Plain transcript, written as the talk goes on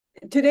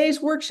Today's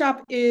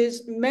workshop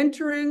is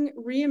Mentoring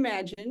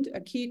Reimagined,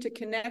 a key to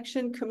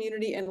connection,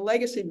 community, and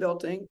legacy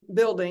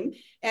building,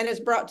 and is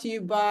brought to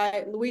you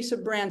by Louisa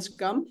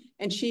Branscomb.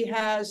 And she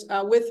has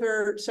with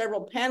her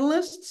several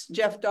panelists,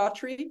 Jeff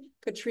Daughtry,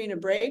 Katrina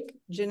Brake,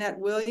 Jeanette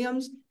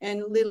Williams,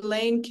 and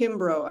Lilane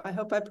Kimbrough. I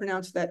hope I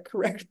pronounced that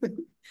correctly.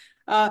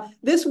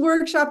 This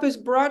workshop is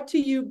brought to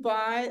you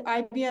by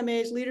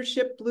IBMA's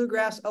Leadership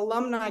Bluegrass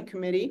Alumni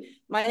Committee.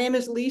 My name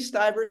is Lee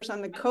Stivers.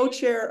 I'm the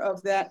co-chair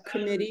of that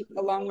committee,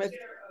 along with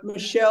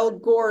Michelle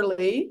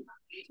Gorley.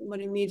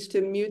 Somebody needs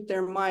to mute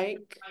their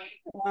mic.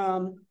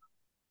 And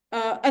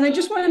I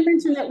just want to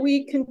mention that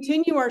we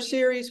continue our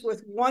series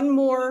with one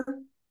more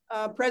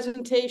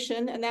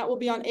presentation, and that will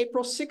be on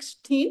April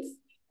 16th.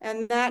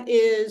 And that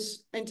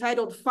is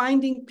entitled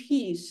Finding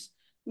Peace,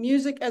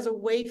 Music as a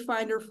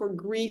Wayfinder for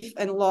Grief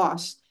and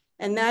Loss.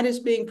 And that is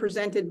being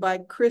presented by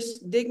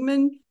Chris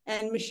Digman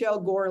and Michelle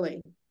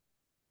Gorley.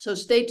 So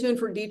stay tuned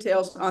for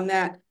details on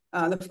that,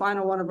 the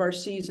final one of our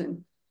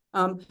season.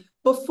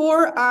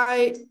 Before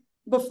I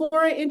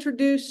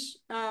introduce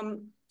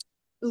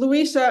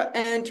Louisa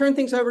and turn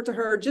things over to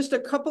her, just a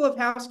couple of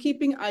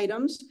housekeeping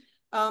items.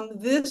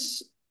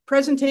 This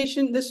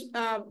presentation, this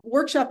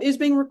workshop is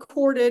being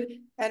recorded,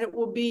 and it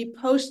will be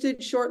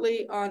posted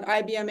shortly on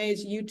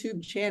IBMA's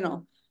YouTube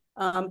channel.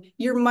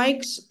 Your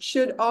mics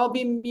should all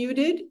be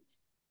muted,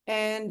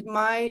 and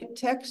my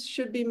text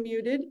should be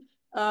muted.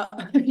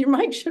 Your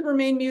mic should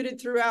remain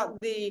muted throughout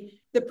the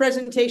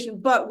presentation,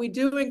 but we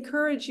do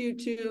encourage you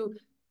to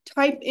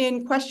type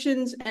in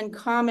questions and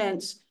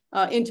comments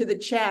into the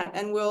chat,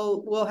 and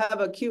we'll have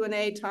a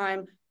Q&A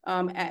time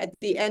at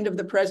the end of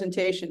the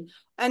presentation.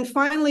 And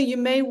finally, you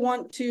may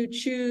want to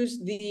choose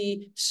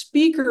the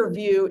speaker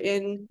view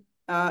in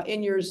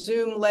your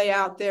Zoom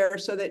layout there,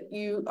 so that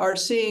you are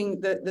seeing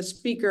the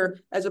speaker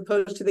as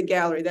opposed to the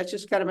gallery. That's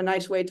just kind of a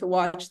nice way to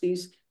watch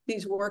these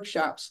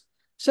workshops.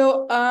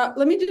 So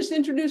let me just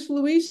introduce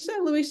Louisa.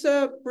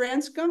 Louisa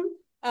Branscomb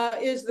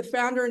is the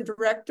founder and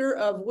director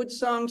of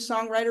Woodsong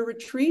Songwriter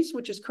Retreats,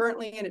 which is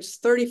currently in its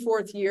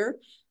 34th year.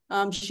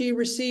 She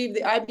received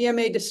the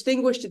IBMA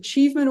Distinguished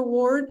Achievement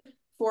Award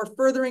for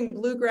furthering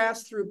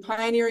bluegrass through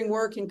pioneering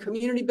work in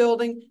community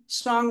building,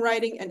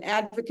 songwriting, and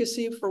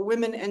advocacy for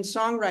women and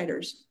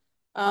songwriters.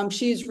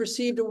 She's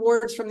received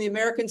awards from the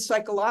American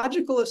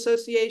Psychological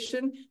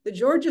Association, the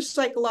Georgia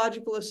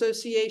Psychological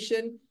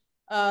Association,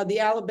 the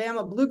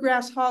Alabama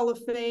Bluegrass Hall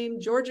of Fame,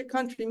 Georgia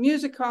Country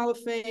Music Hall of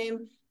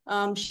Fame.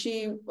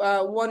 She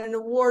won an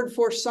award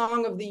for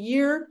Song of the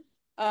Year,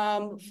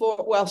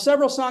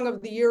 several Song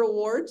of the Year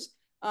awards,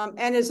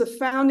 and is a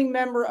founding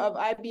member of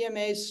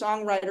IBMA's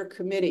Songwriter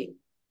Committee.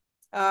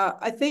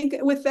 I think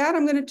with that,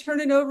 I'm going to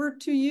turn it over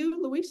to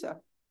you, Louisa.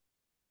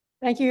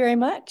 Thank you very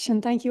much.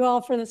 And thank you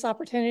all for this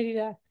opportunity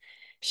to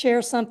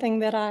share something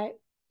that I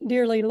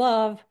dearly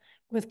love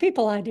with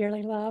people I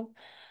dearly love.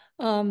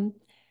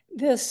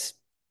 This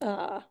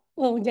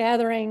little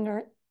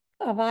gathering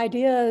of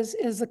ideas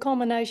is the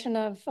culmination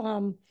of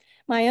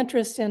my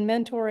interest in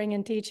mentoring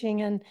and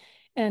teaching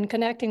and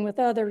connecting with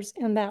others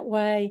in that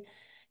way.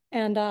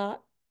 And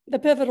the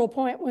pivotal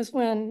point was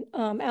when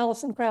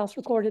Alison Krauss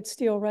recorded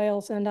Steel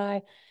Rails, and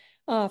I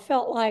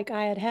felt like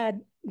I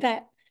had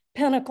that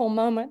pinnacle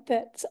moment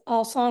that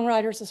all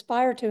songwriters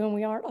aspire to, and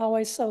we aren't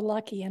always so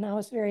lucky, and I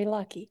was very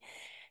lucky.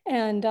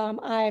 And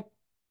I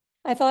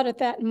thought at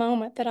that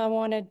moment that I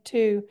wanted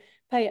to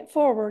pay it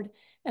forward,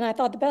 and I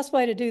thought the best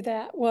way to do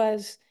that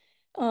was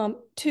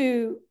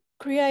to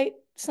create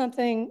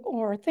something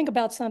or think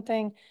about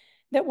something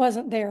that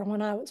wasn't there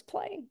when I was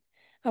playing.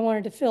 I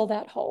wanted to fill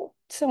that hole.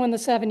 So in the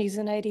 70s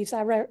and 80s,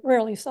 I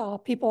rarely saw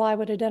people I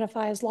would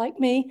identify as like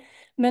me.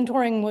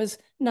 Mentoring was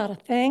not a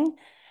thing.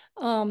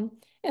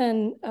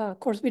 And of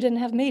course, we didn't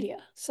have media,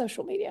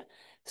 social media.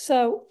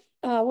 So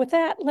with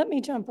that, let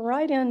me jump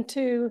right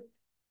into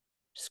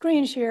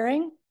screen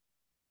sharing.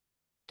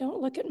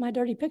 Don't look at my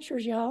dirty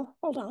pictures, y'all.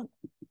 Hold on.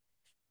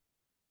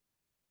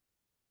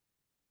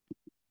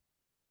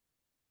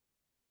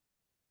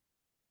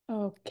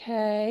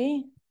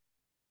 Okay.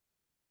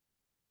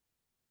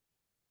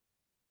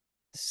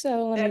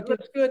 So let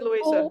looks good,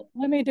 Louisa.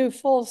 Let me do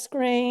full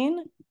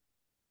screen.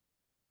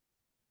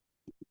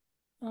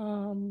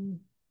 And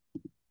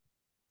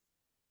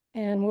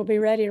we'll be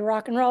ready to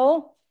rock and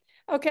roll.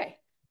 Okay.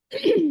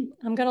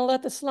 I'm going to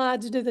let the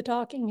slides do the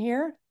talking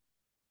here.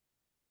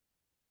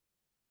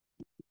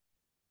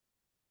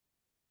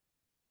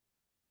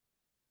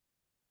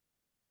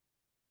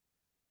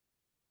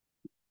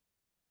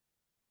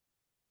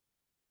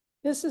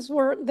 This is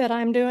work that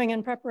I'm doing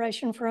in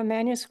preparation for a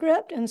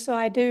manuscript, and so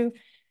I do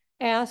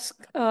ask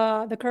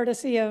the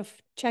courtesy of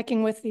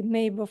checking with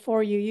me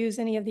before you use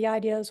any of the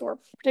ideas, or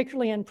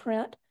particularly in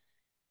print.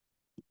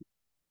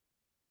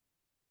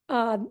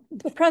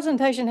 The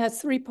presentation has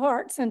 3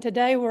 parts, and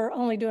today we're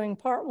only doing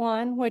part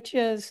 1, which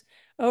is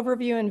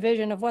overview and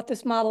vision of what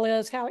this model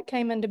is, how it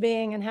came into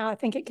being, and how I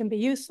think it can be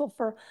useful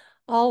for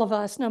all of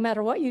us, no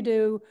matter what you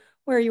do,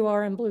 where you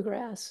are in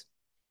bluegrass.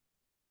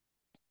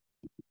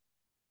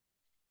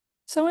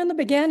 So in the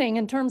beginning,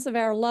 in terms of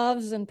our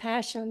loves and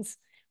passions,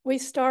 we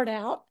start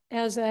out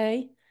as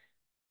a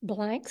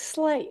blank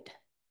slate.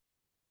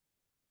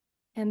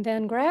 And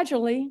then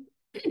gradually,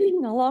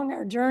 along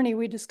our journey,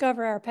 we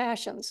discover our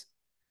passions,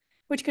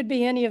 which could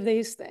be any of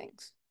these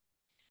things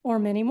or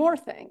many more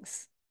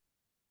things.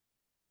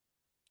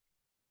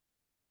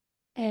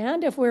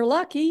 And if we're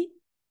lucky,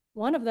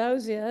 one of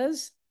those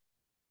is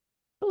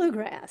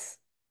bluegrass.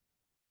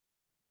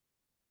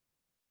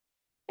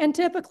 And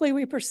typically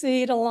we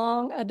proceed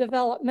along a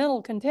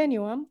developmental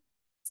continuum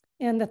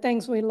in the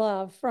things we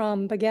love,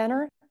 from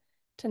beginner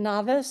to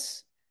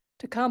novice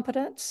to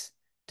competence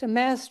to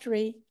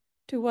mastery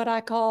to what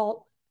I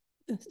call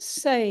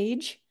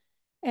sage.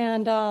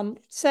 And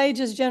sage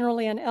is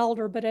generally an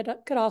elder, but it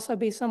could also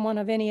be someone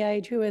of any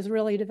age who has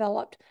really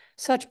developed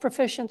such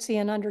proficiency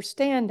and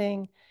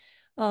understanding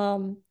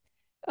of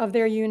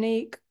their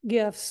unique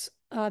gifts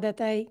that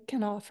they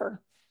can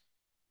offer.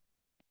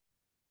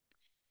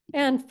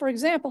 And for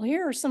example,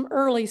 here are some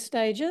early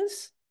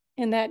stages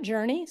in that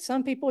journey.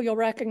 Some people you'll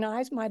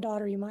recognize, my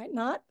daughter you might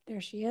not.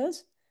 There she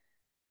is.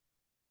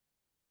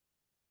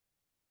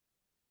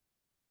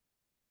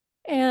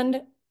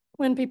 And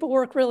when people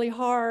work really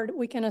hard,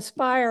 we can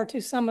aspire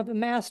to some of the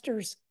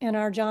masters in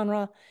our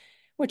genre,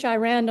 which I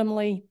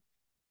randomly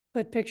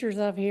put pictures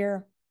of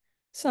here.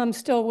 Some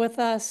still with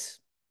us,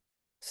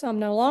 some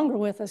no longer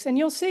with us. And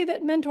you'll see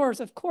that mentors,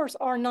 of course,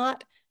 are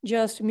not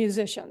just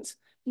musicians,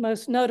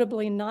 most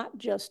notably not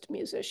just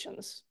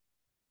musicians.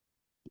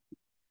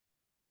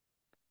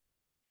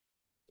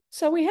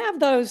 So we have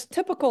those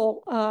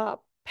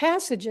typical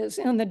passages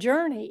in the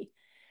journey,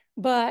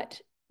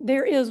 but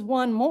there is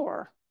one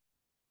more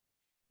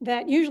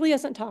that usually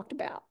isn't talked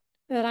about,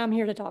 that I'm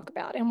here to talk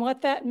about. And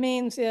what that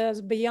means is,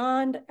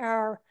 beyond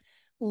our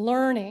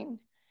learning,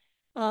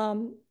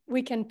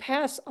 we can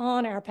pass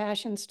on our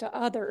passions to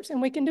others.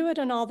 And we can do it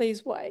in all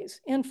these ways: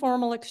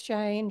 informal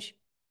exchange,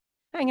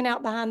 hanging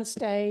out behind the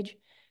stage,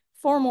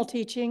 formal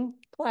teaching,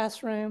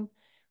 classroom,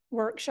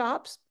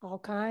 workshops, all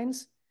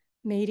kinds,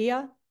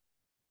 media,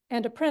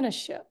 and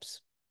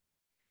apprenticeships,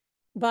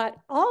 but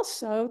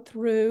also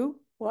through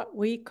what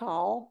we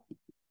call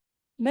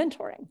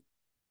mentoring.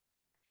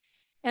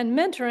 And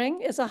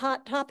mentoring is a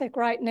hot topic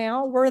right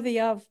now, worthy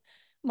of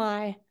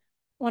my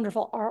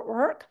wonderful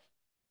artwork.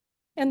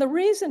 And the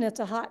reason it's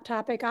a hot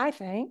topic, I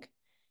think,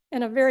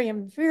 and a very,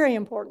 very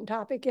important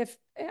topic,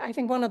 I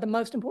think one of the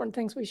most important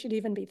things we should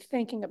even be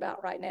thinking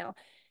about right now,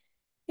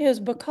 is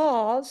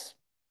because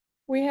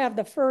we have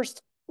the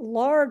first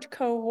large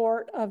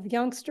cohort of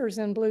youngsters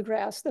in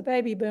bluegrass. The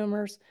baby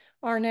boomers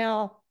are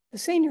now the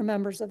senior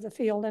members of the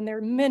field, and there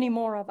are many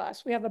more of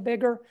us. We have a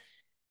bigger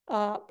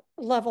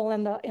level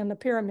in the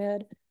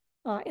pyramid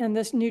in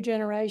this new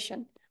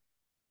generation.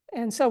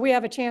 And so we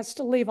have a chance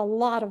to leave a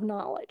lot of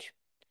knowledge.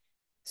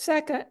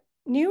 Second,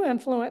 new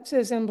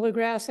influences in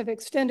bluegrass have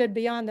extended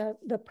beyond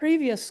the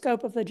previous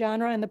scope of the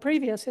genre and the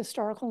previous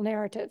historical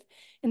narrative.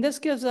 And this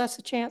gives us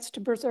a chance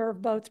to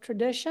preserve both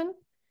tradition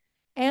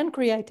and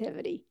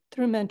creativity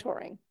through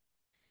mentoring.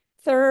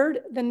 Third,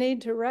 the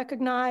need to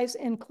recognize,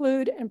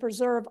 include, and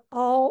preserve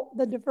all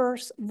the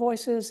diverse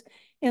voices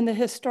in the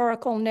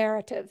historical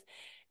narrative.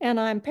 And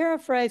I'm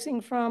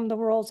paraphrasing from the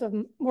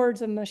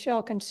words of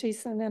Michelle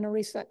Conchison in a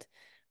recent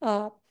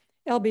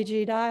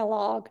LBG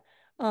dialogue.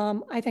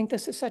 I think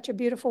this is such a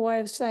beautiful way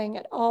of saying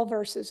it: all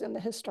verses in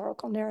the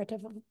historical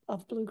narrative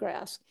of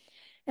bluegrass.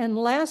 And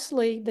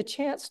lastly, the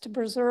chance to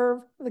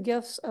preserve the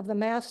gifts of the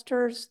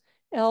masters,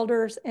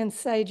 elders, and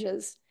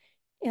sages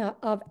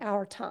of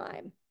our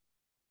time.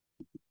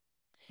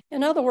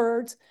 In other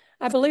words,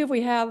 I believe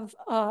we have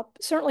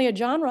certainly a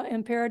genre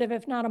imperative,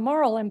 if not a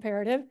moral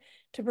imperative,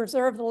 to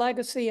preserve the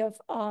legacy of,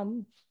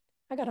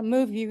 I gotta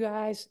move you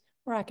guys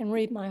where I can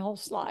read my whole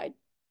slide.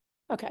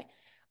 Okay,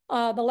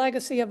 the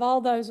legacy of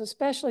all those,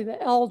 especially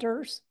the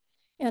elders,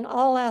 in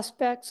all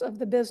aspects of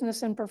the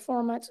business and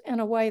performance in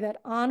a way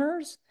that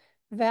honors,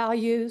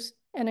 values,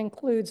 and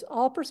includes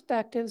all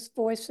perspectives,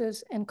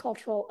 voices, and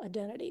cultural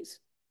identities.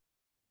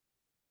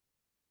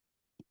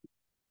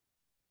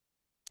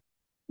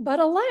 But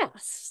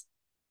alas,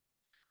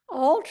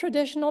 all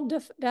traditional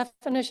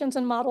definitions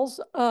and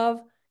models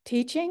of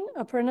teaching,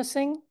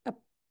 apprenticing,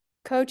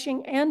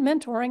 coaching, and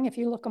mentoring, if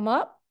you look them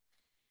up,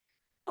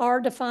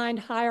 are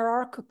defined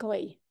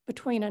hierarchically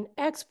between an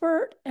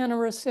expert and a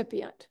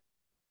recipient.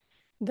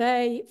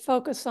 They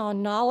focus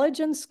on knowledge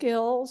and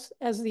skills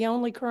as the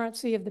only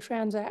currency of the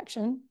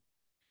transaction.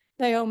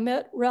 They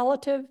omit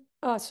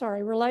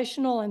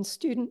relational and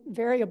student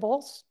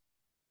variables.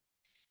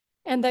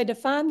 And they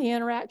define the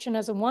interaction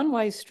as a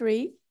one-way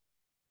street,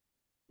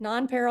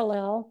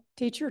 non-parallel,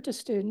 teacher to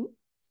student,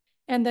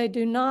 and they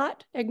do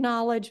not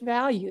acknowledge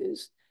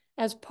values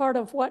as part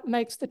of what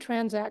makes the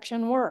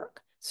transaction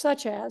work,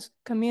 such as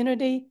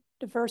community,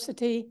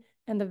 diversity,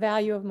 and the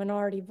value of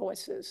minority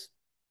voices.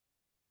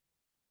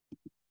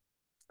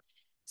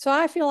 So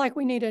I feel like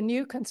we need a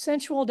new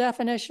consensual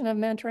definition of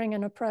mentoring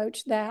and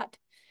approach that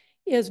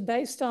is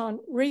based on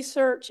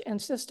research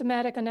and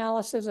systematic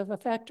analysis of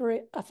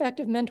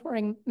effective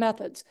mentoring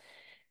methods.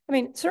 I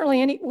mean,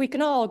 certainly we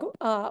can all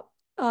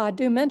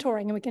do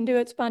mentoring, and we can do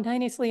it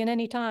spontaneously at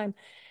any time.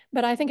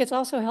 But I think it's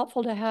also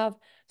helpful to have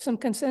some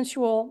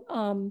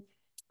consensual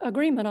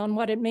agreement on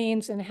what it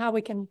means and how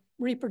we can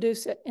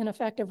reproduce it in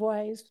effective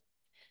ways.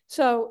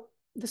 So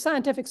the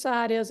scientific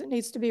side is it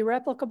needs to be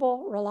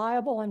replicable,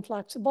 reliable, and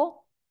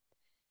flexible.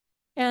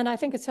 And I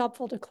think it's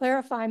helpful to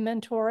clarify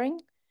mentoring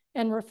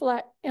and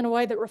reflect in a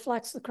way that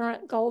reflects the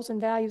current goals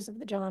and values of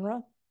the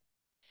genre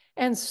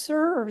and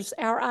serves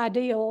our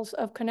ideals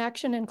of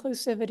connection,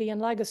 inclusivity,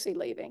 and legacy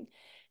leaving,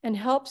 and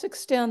helps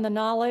extend the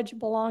knowledge,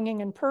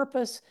 belonging, and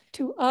purpose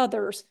to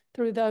others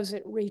through those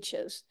it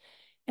reaches.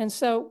 And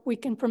so we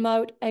can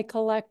promote a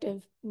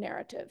collective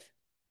narrative.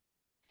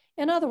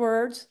 In other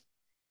words,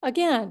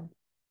 again,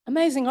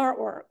 amazing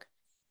artwork.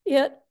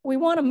 We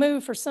want to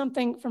move from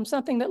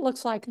something that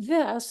looks like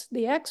this,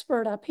 the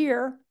expert up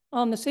here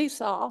on the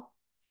seesaw,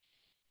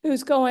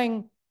 who's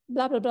going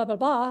blah, blah, blah, blah,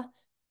 blah,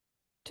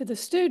 to the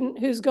student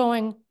who's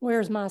going,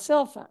 where's my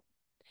cell phone?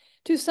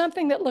 To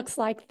something that looks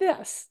like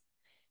this.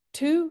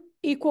 Two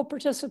equal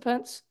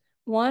participants,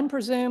 one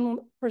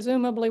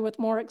presumably with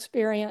more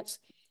experience,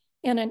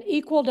 in an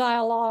equal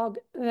dialogue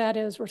that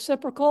is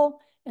reciprocal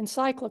and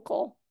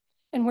cyclical,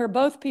 and where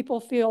both people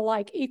feel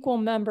like equal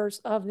members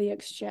of the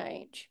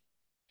exchange.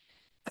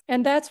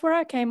 And that's where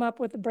I came up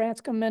with the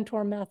Branscomb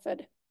mentor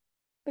method,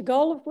 the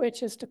goal of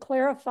which is to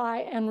clarify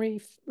and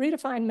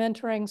redefine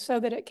mentoring so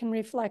that it can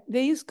reflect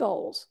these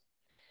goals: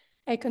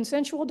 a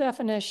consensual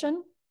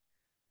definition,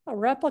 a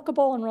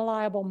replicable and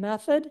reliable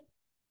method,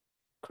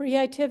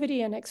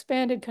 creativity and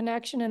expanded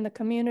connection in the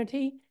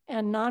community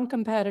and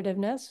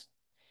non-competitiveness,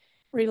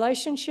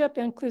 relationship,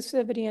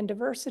 inclusivity, and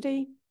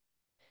diversity,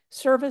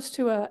 service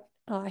to a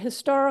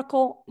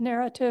historical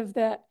narrative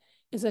that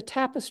is a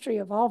tapestry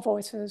of all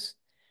voices,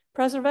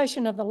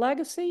 preservation of the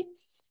legacy,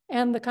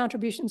 and the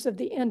contributions of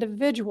the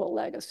individual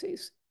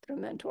legacies through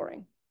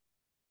mentoring.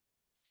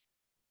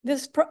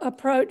 This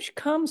approach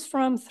comes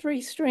from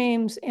three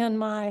streams in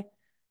my,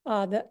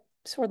 the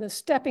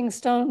stepping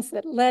stones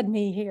that led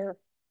me here.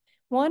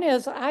 One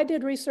is I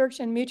did research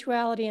in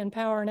mutuality and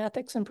power and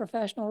ethics in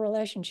professional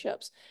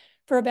relationships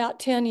for about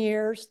 10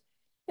 years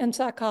in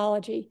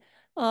psychology,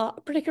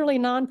 particularly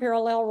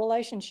non-parallel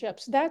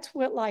relationships. That's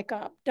what like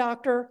a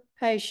doctor,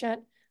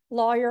 patient,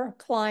 lawyer,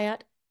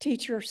 client,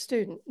 teacher,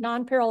 student,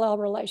 non-parallel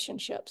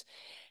relationships.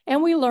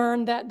 And we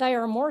learned that they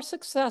are more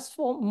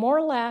successful,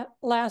 more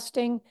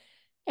lasting,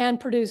 and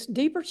produce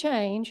deeper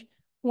change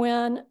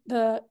when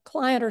the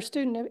client or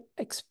student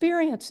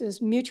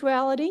experiences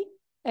mutuality,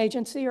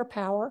 agency, or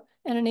power,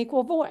 and an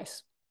equal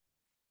voice.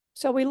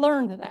 So we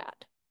learned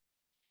that.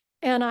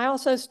 And I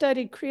also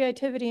studied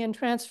creativity and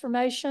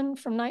transformation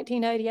from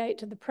 1988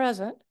 to the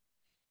present.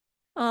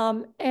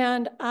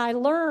 And I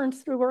learned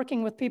through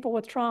working with people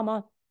with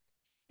trauma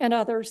and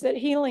others that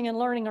healing and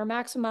learning are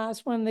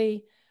maximized when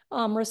the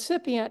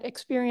recipient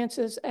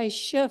experiences a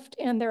shift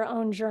in their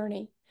own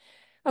journey.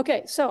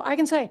 Okay, so I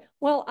can say,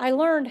 well, I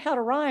learned how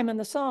to rhyme in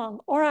the song,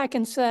 or I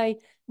can say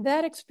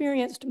that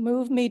experience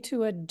moved me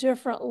to a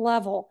different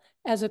level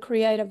as a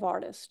creative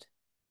artist.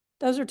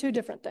 Those are two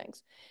different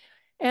things.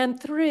 And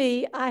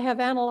three, I have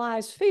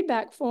analyzed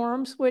feedback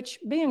forms, which,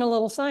 being a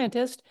little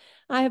scientist,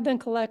 I have been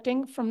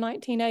collecting from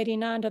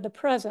 1989 to the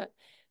present.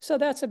 So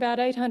that's about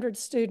 800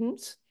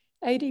 students,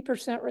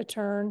 80%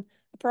 return,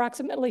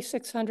 approximately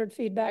 600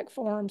 feedback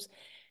forms.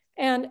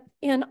 And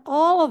in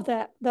all of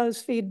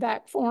those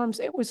feedback forms,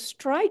 it was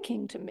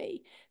striking to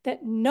me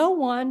that no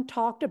one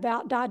talked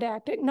about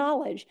didactic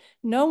knowledge.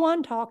 No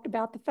one talked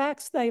about the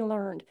facts they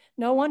learned.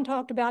 No one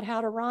talked about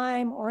how to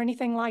rhyme or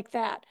anything like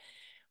that,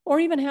 or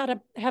even how to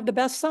have the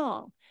best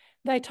song.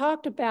 They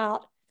talked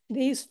about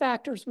these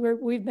factors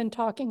we've been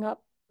talking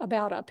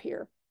about up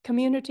here: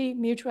 community,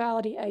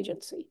 mutuality,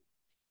 agency.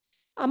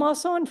 I'm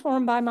also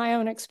informed by my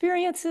own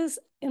experiences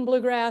in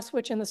Bluegrass,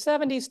 which in the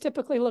 70s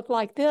typically looked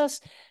like this.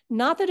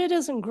 Not that it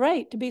isn't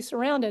great to be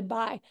surrounded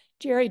by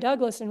Jerry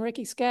Douglas and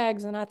Ricky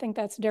Skaggs, and I think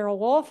that's Darrell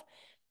Wolfe,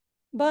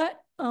 but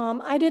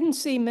I didn't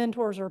see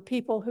mentors or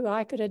people who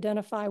I could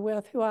identify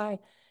with, who I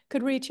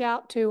could reach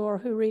out to, or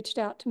who reached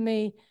out to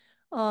me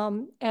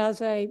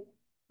as a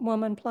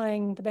woman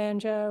playing the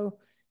banjo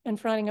and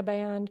fronting a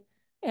band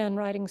and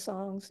writing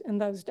songs in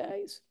those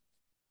days.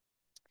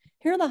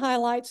 Here are the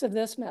highlights of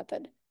this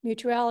method: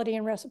 mutuality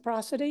and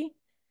reciprocity.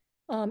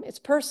 It's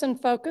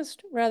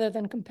person-focused rather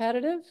than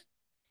competitive.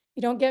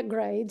 You don't get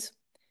grades.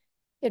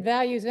 It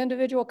values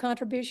individual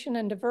contribution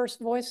and diverse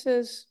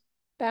voices,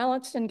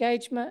 balanced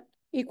engagement,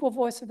 equal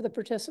voice of the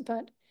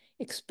participant,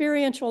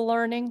 experiential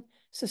learning,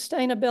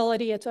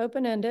 sustainability, it's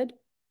open-ended,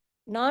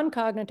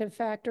 non-cognitive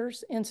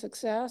factors in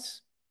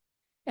success,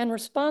 and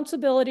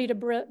responsibility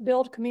to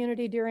build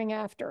community during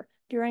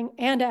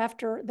and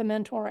after the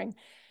mentoring.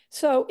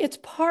 So it's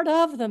part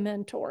of the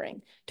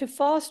mentoring to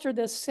foster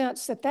this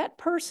sense that that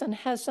person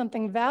has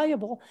something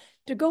valuable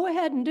to go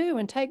ahead and do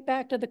and take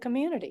back to the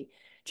community.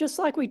 Just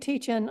like we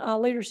teach in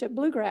Leadership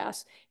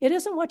Bluegrass, it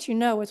isn't what you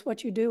know, it's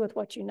what you do with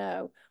what you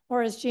know.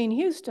 Or as Jean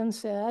Houston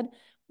said,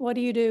 what do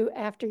you do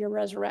after your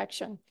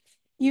resurrection?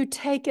 You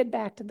take it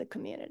back to the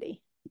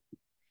community.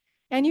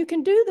 And you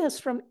can do this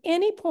from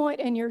any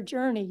point in your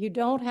journey. You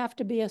don't have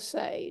to be a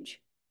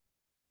sage.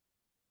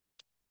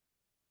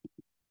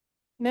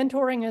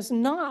 Mentoring is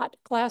not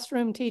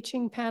classroom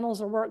teaching,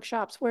 panels, or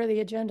workshops where the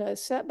agenda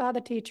is set by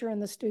the teacher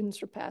and the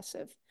students are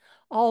passive.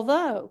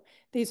 Although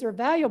these are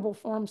valuable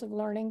forms of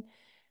learning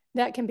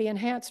that can be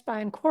enhanced by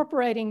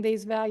incorporating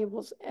these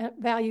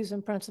values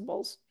and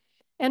principles.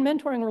 And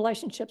mentoring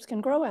relationships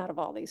can grow out of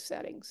all these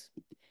settings.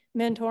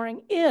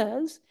 Mentoring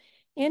is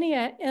any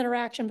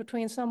interaction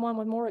between someone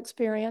with more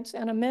experience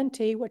and a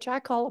mentee, which I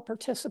call a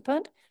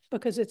participant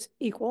because it's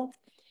equal,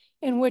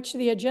 in which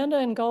the agenda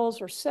and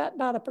goals are set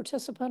by the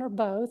participant or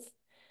both.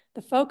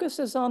 The focus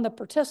is on the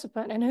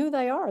participant and who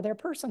they are, their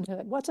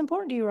personhood. What's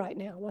important to you right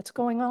now? What's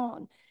going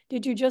on?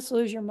 Did you just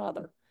lose your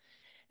mother?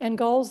 And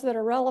goals that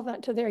are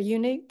relevant to their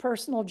unique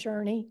personal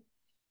journey,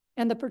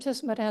 and the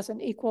participant has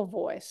an equal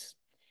voice.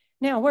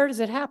 Now, where does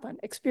it happen?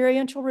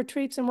 Experiential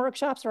retreats and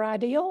workshops are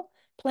ideal,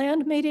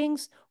 planned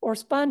meetings, or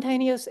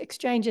spontaneous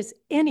exchanges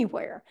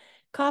anywhere.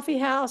 Coffee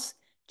house,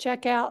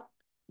 checkout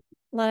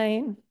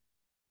lane.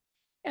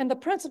 And the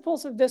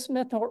principles of this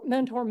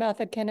mentor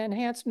method can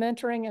enhance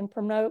mentoring and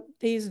promote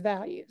these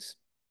values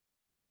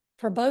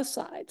for both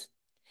sides.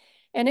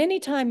 And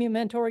anytime you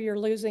mentor,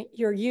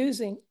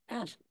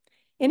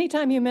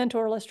 anytime you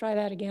mentor, let's try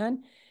that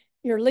again,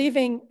 you're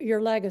leaving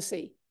your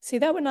legacy. See,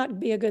 that would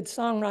not be a good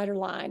songwriter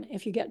line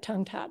if you get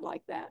tongue-tied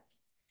like that.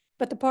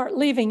 But the part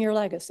leaving your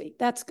legacy,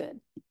 that's good.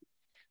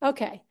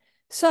 Okay,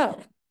 so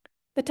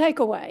the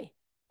takeaway,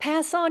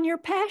 pass on your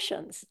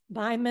passions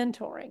by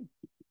mentoring.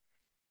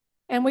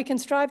 And we can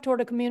strive toward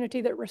a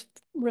community that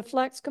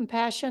reflects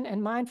compassion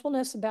and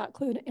mindfulness about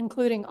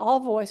including all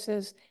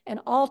voices and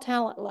all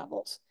talent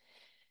levels.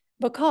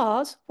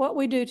 Because what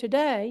we do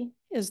today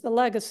is the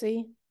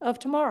legacy of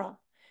tomorrow.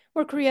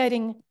 We're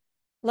creating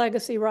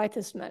legacy right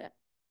this minute.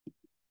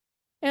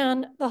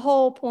 And the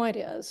whole point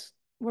is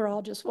we're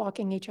all just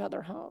walking each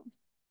other home.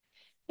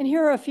 And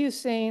here are a few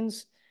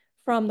scenes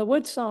from the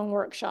Woodsong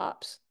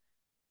workshops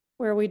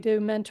where we do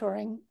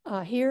mentoring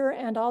here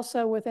and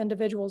also with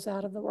individuals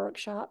out of the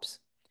workshops.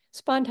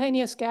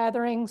 Spontaneous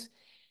gatherings.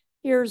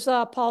 Here's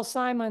Paul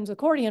Simon's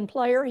accordion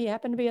player. He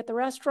happened to be at the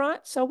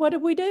restaurant. So what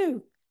did we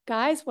do?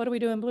 Guys, what do we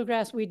do in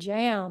Bluegrass? We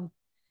jam.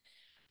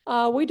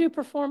 We do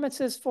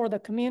performances for the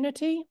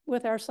community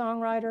with our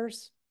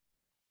songwriters.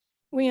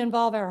 We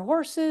involve our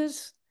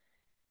horses.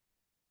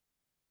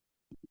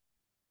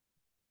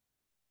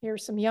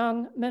 Here's some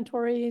young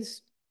mentorees.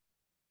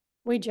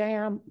 We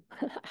jam.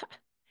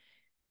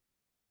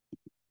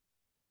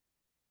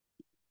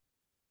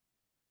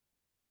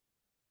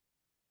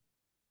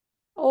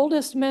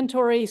 Oldest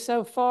mentoree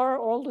so far,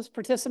 oldest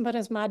participant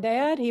is my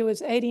dad. He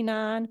was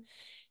 89.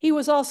 He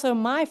was also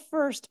my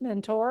first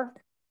mentor.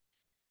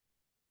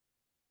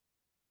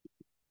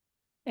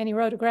 And he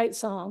wrote a great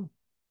song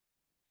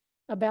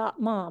about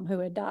Mom who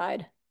had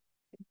died.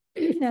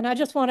 And I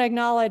just want to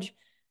acknowledge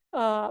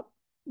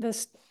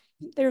this.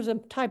 There's a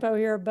typo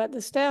here, but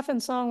the staff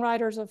and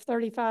songwriters of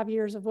 35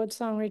 years of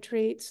Woodsong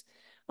retreats,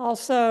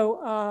 also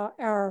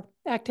our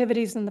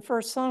activities in the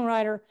first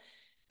songwriter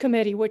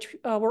committee, which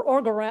were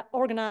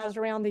organized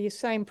around these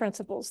same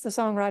principles. The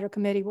songwriter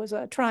committee was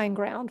a trying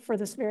ground for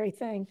this very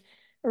thing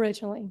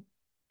originally.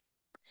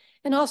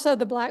 And also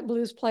the Black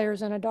blues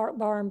players in a dark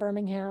bar in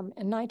Birmingham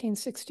in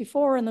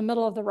 1964 in the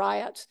middle of the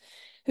riots,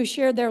 who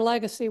shared their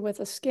legacy with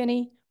a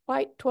skinny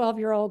white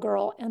 12-year-old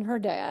girl and her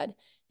dad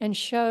and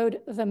showed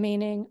the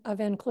meaning of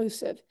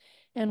inclusive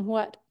and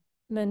what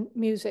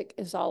music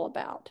is all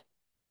about.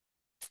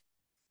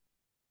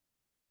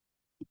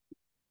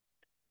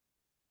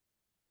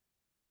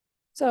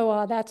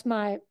 So that's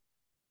my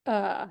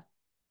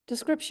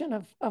description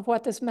of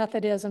what this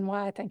method is and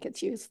why I think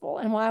it's useful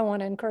and why I want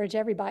to encourage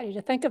everybody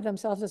to think of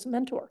themselves as a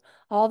mentor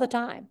all the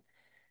time,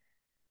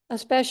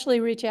 especially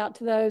reach out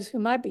to those who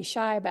might be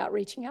shy about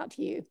reaching out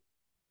to you.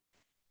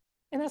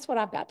 And that's what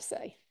I've got to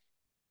say.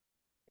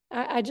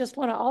 I just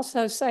want to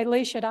also say,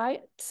 Lee, should I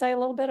say a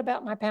little bit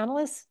about my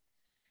panelists?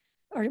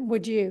 Or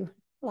would you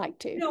like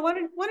to? No, why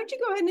don't you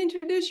go ahead and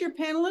introduce your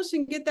panelists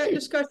and get that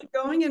discussion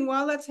going? And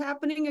while that's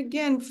happening,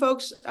 again,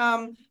 folks,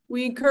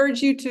 we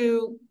encourage you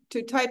to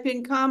type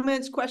in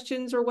comments,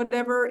 questions, or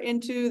whatever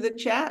into the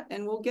chat,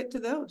 and we'll get to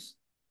those.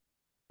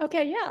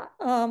 Okay, yeah.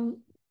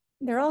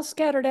 They're all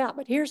scattered out,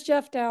 but here's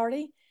Jeff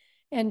Dougherty.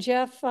 And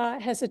Jeff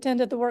has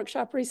attended the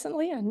workshop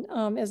recently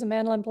and is a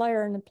mandolin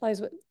player and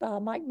plays with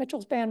Mike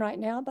Mitchell's band right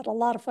now, but a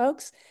lot of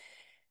folks.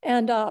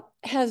 And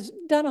has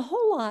done a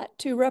whole lot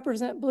to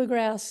represent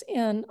bluegrass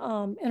in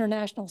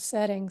international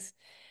settings.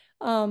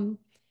 And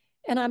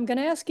I'm going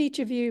to ask each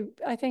of you,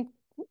 I think,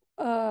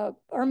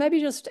 or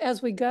maybe just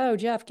as we go,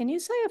 Jeff, can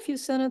you say a few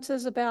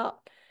sentences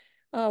about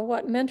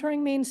what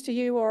mentoring means to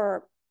you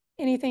or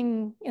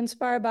anything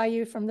inspired by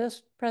you from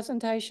this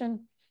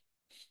presentation?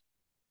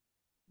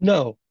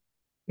 No,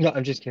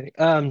 I'm just kidding.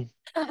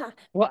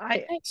 Well,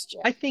 Thanks,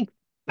 Jeff. I think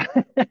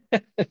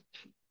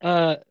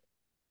uh,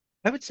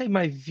 I would say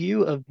my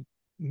view of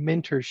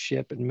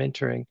mentorship and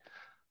mentoring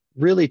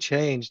really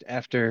changed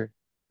after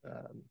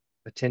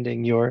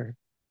attending your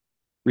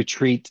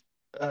retreat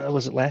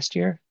was it last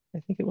year? I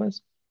think it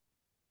was.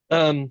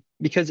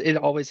 Because it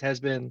always has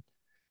been,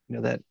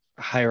 that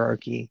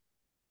hierarchy.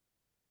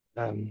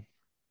 Um,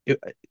 it,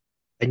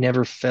 I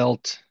never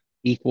felt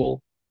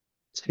equal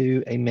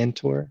to a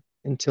mentor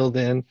until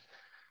then.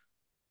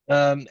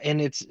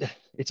 And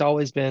it's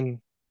always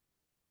been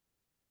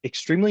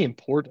extremely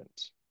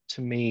important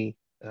to me,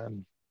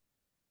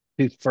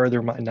 to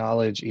further my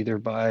knowledge either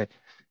by,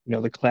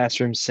 the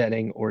classroom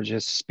setting or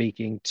just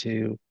speaking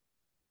to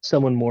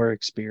someone more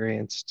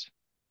experienced,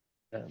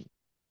 um,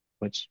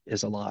 which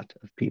is a lot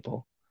of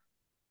people.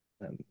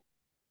 Um,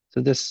 so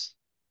this,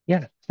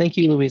 yeah, thank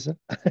you, Louisa,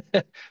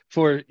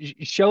 for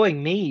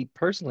showing me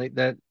personally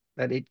that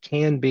it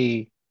can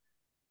be,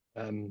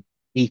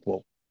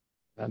 equal.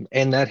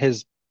 And that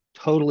has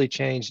totally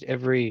changed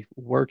every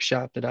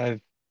workshop that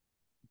I've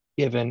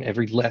given,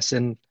 every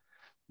lesson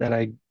that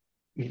I,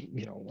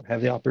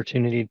 have the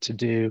opportunity to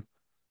do.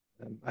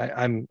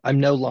 I'm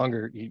no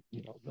longer,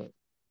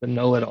 the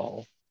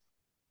know-it-all,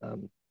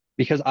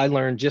 because I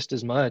learned just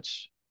as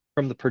much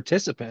from the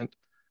participant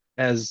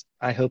as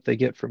I hope they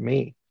get from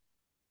me.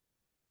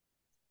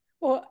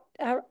 Well,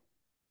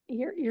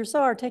 you're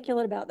so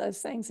articulate about those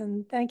things,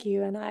 and thank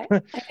you. And I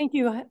think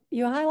you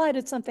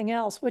highlighted something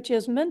else, which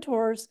is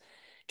mentors.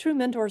 True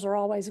mentors are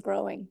always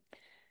growing.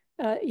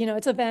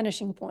 It's a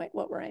vanishing point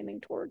what we're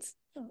aiming towards.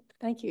 So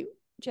thank you,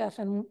 Jeff,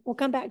 and we'll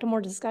come back to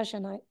more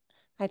discussion.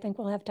 I think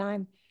we'll have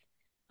time.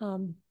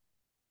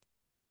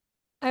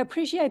 I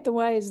appreciate the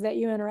ways that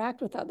you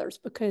interact with others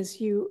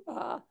because you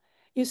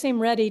seem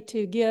ready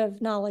to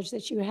give knowledge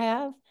that you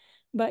have,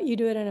 but you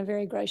do it in a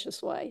very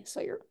gracious way.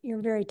 So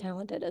you're very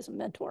talented as a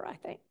mentor, I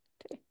think,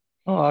 too.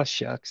 Oh,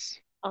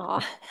 shucks.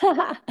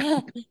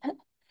 Aw.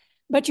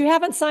 But you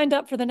haven't signed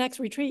up for the next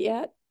retreat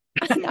yet.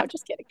 No,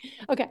 just kidding.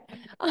 Okay.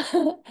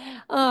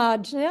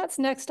 Jeanette's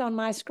next on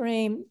my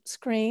screen,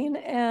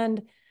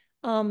 and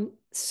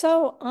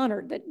so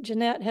honored that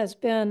Jeanette has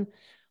been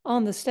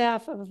on the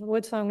staff of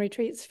Woodsong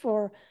Retreats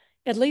for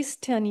at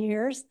least 10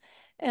 years,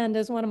 and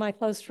as one of my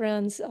close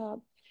friends,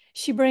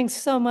 she brings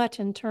so much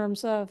in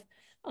terms of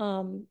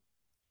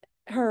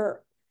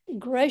her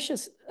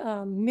gracious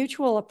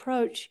mutual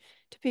approach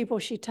to people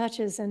she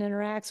touches and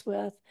interacts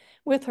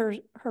with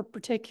her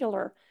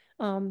particular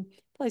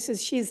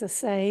places. She's a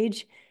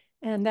sage,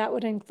 and that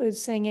would include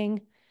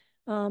singing,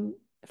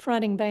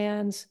 fronting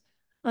bands,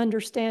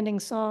 understanding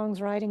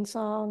songs, writing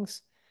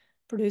songs,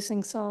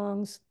 producing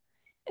songs,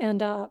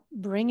 and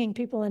bringing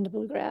people into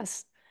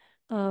bluegrass.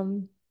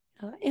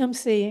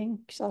 MCing,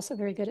 she's also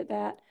very good at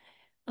that.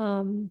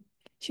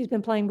 She's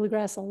been playing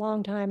bluegrass a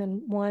long time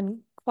and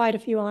won quite a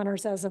few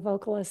honors as a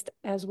vocalist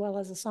as well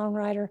as a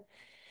songwriter.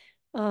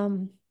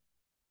 And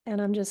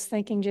I'm just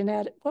thinking,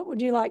 Jeanette, what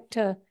would you like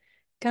to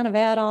kind of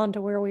add on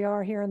to where we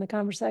are here in the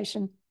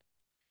conversation?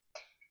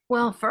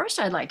 Well, first,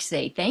 I'd like to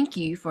say thank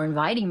you for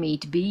inviting me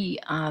to be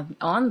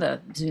on the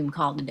Zoom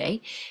call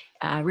today.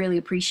 I really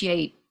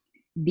appreciate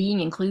being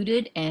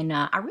included, and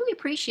I really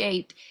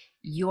appreciate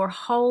your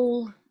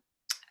whole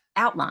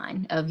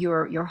outline of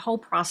your whole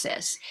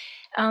process.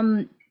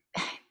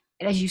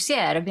 As you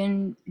said, I've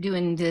been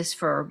doing this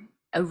for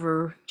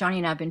Johnny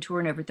and I have been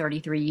touring over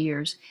 33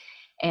 years,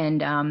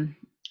 and I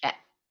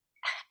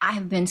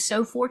have been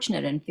so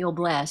fortunate and feel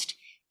blessed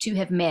to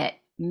have met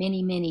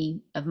many, many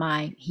of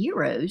my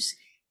heroes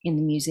in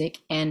the music.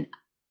 And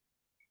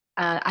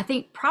I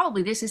think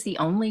probably this is the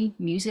only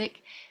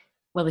music,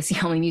 well, it's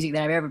the only music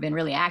that I've ever been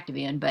really active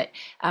in, but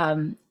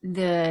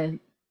the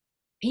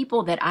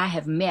people that I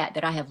have met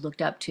that I have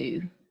looked up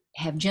to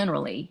have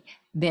generally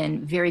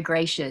been very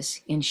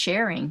gracious in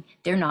sharing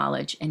their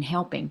knowledge and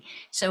helping.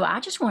 So I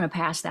just want to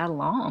pass that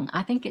along.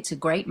 I think it's a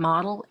great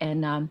model.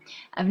 And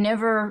I've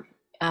never,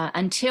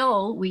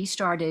 until we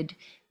started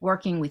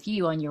working with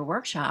you on your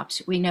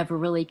workshops, we never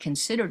really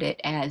considered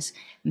it as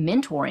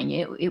mentoring.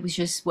 It was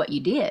just what you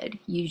did.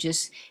 You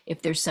just,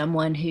 if there's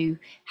someone who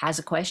has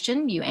a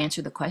question, you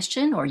answer the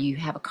question, or you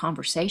have a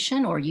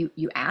conversation, or you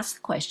ask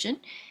the question.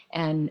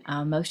 And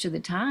most of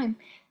the time,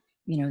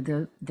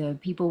 the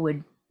people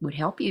would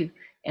help you.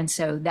 And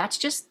so that's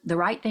just the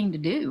right thing to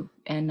do.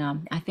 And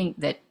I think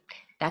that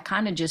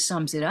kind of just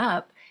sums it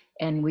up.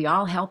 And we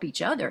all help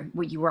each other.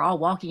 You were all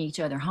walking each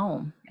other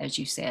home, as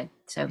you said.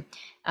 So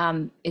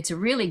it's a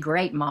really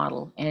great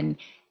model. And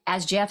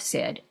as Jeff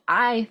said,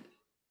 I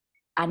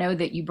know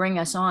that you bring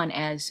us on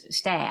as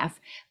staff,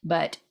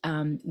 but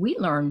we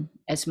learn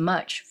as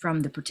much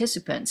from the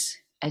participants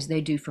as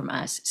they do from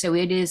us. So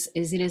it is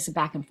a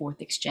back and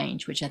forth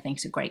exchange, which I think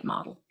is a great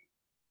model.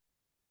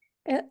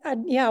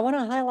 Yeah, I want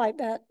to highlight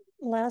that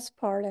last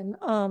part, and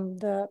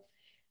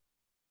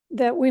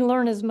that we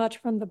learn as much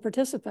from the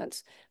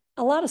participants.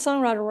 A lot of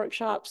songwriter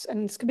workshops,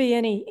 and this could be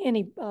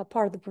any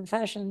part of the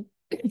profession,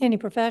 any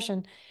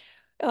profession,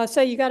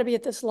 say you got to be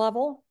at this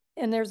level,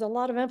 and there's a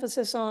lot of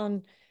emphasis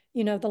on,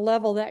 the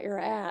level that you're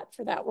at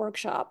for that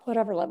workshop,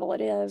 whatever level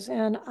it is.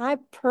 And I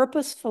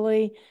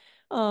purposefully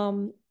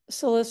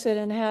solicit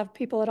and have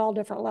people at all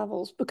different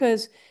levels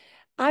because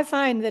I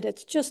find that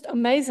it's just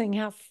amazing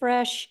how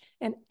fresh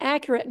and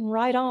accurate and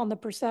right on the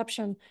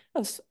perception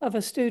of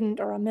a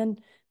student or a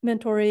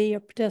mentoree or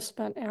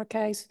participant, in our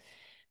case,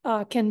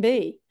 can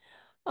be.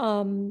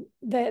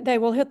 They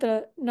will hit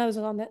the nose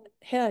on the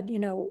head, you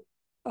know,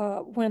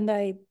 when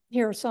they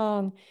hear a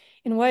song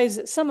in ways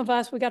that some of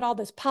us, we got all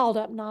this piled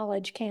up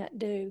knowledge, can't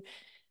do.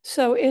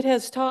 So it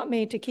has taught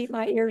me to keep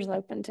my ears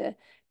open to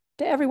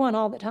everyone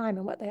all the time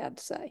and what they have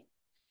to say.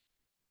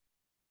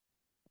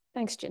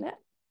 Thanks, Jeanette.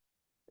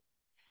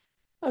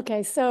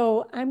 Okay,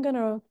 so I'm going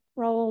to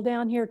roll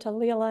down here to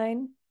Leah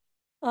Lane.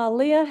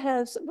 Leah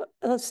has,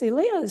 let's see,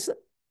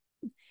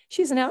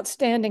 she's an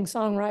outstanding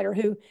songwriter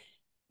who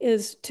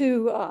is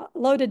too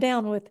loaded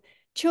down with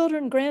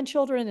children,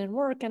 grandchildren, and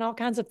work and all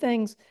kinds of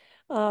things,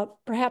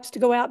 perhaps to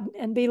go out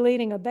and be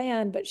leading a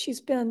band, but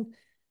she's been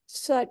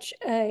such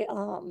a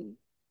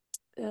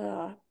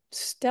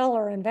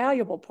stellar and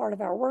valuable part of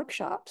our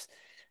workshops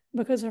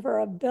because of her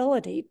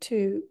ability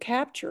to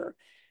capture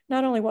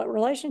not only what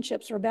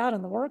relationships are about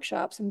in the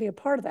workshops and be a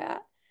part of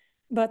that,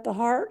 but the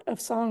heart of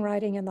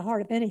songwriting and the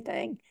heart of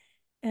anything.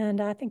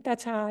 And I think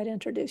that's how I'd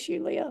introduce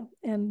you, Leah.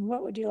 And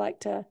what would you like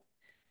to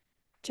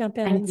jump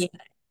in and say?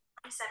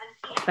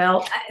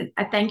 Well,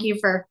 I thank you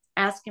for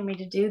asking me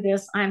to do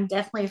this. I'm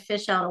definitely a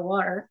fish out of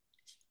water.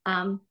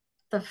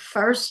 The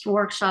first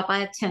workshop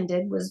I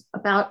attended was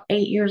about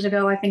 8 years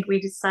ago. I think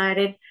we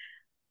decided,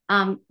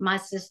 my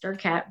sister,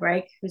 Kat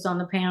Brake, who's on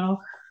the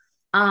panel,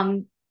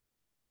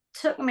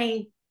 took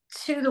me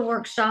to the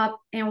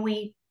workshop, and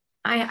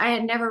I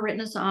had never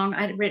written a song.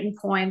 I had written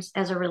poems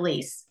as a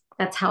release.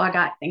 That's how I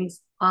got things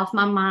off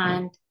my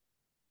mind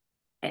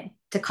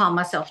to calm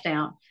myself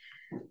down.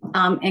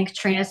 And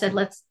Katrina said,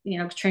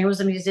 Katrina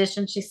was a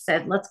musician. She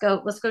said, let's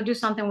go do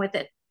something with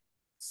it.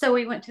 So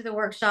we went to the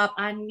workshop.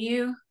 I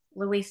knew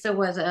Louisa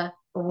was an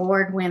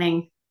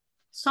award-winning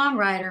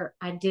songwriter.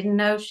 I didn't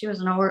know she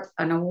was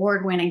an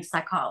award-winning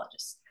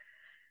psychologist.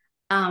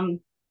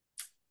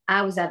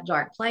 I was at a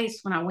dark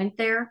place when I went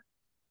there.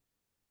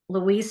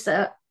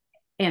 Louisa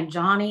and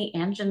Johnny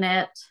and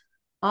Jeanette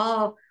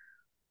all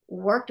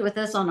worked with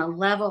us on a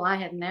level I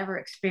had never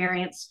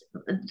experienced.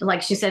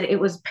 Like she said, it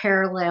was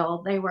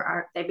parallel.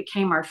 They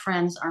became our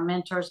friends, our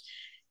mentors.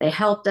 They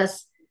helped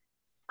us.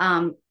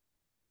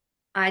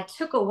 I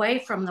took away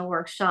from the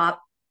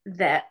workshop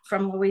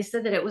from Louisa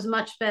that it was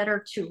much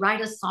better to write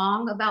a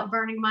song about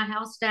burning my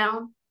house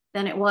down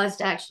than it was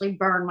to actually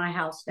burn my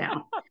house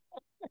down.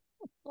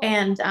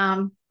 And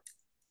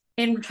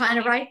in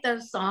trying to write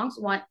those songs,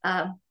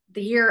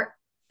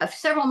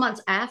 several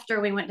months after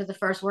we went to the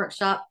first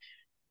workshop,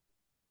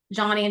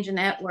 Johnny and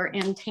Jeanette were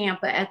in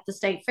Tampa at the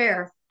State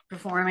Fair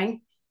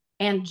performing,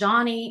 and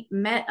Johnny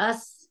met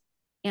us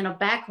in a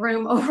back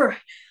room over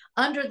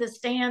under the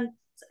stands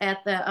at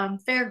the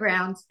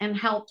fairgrounds and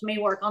helped me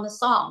work on a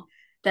song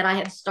that I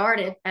had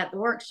started at the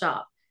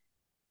workshop.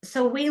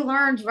 So we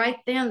learned right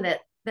then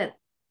that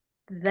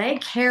they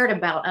cared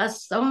about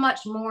us so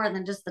much more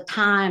than just the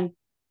time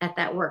at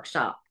that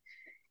workshop.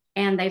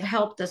 And they've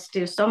helped us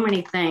do so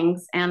many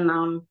things.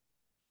 And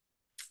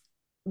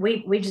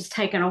we just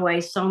taken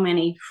away so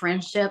many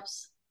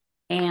friendships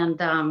and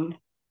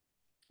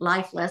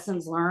life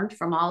lessons learned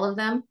from all of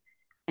them.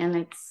 And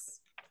it's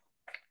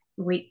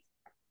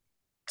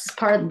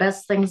part of the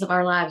best things of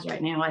our lives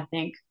right now, I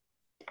think.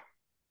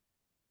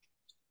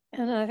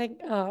 And I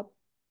think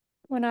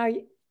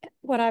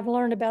what I've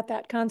learned about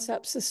that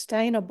concept,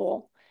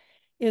 sustainable,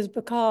 is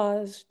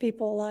because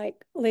people like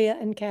Leah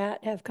and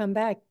Kat have come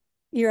back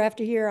year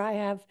after year. I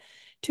have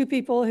 2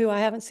 people who I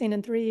haven't seen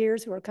in 3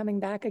 years who are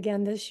coming back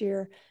again this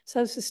year.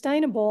 So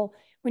sustainable,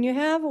 when you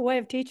have a way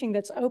of teaching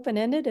that's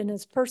open-ended and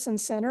is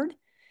person-centered,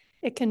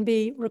 it can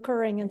be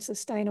recurring and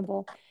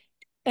sustainable.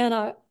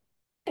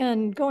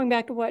 And going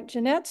back to what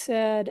Jeanette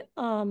said,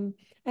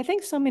 I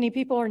think so many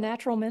people are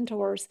natural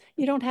mentors.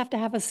 You don't have to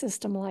have a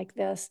system like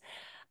this.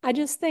 I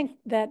just think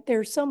that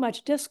there's so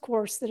much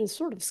discourse that is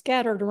sort of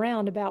scattered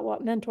around about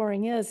what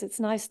mentoring is. It's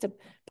nice to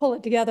pull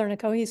it together in a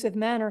cohesive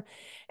manner.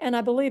 And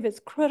I believe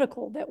it's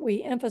critical that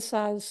we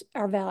emphasize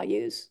our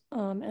values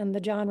and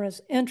the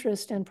genre's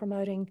interest in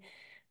promoting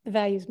the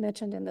values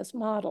mentioned in this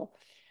model.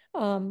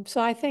 So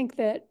I think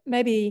that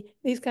maybe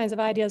these kinds of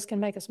ideas can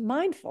make us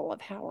mindful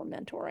of how we're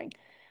mentoring.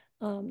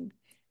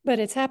 But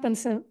it's happened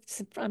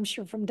since, I'm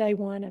sure, from day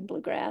one in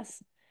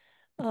Bluegrass.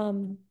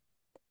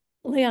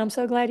 Leah, I'm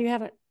so glad you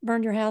haven't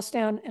burned your house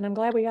down, and I'm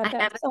glad we got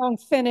that song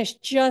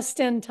finished just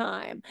in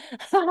time.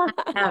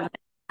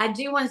 I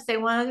do want to say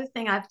one other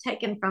thing I've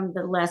taken from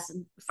the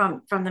lesson,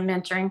 from the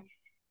mentoring.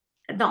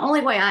 The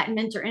only way I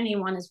mentor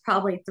anyone is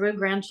probably through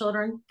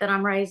grandchildren that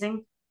I'm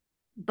raising,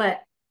 but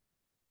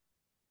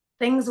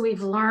things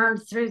we've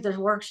learned through the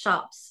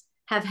workshops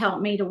have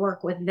helped me to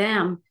work with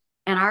them,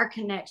 and our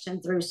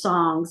connection through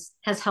songs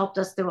has helped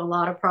us through a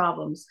lot of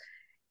problems.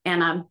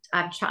 And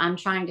I'm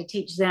trying to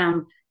teach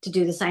them to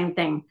do the same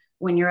thing.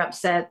 When you're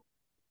upset,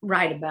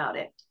 write about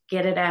it,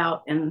 get it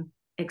out and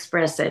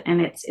express it. And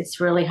it's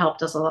really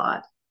helped us a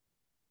lot.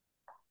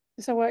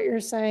 So what you're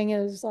saying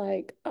is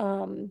like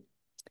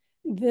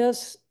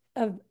this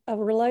a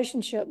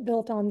relationship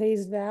built on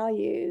these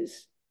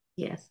values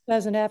Yes.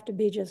 doesn't have to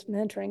be just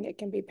mentoring, it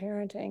can be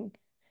parenting,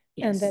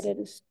 and that Yes. it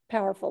is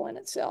powerful in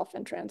itself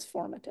and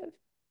transformative.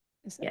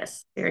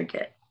 Yes. Very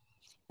good.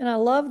 And I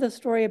love the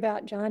story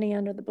about Johnny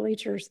under the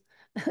bleachers.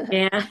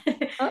 Yeah.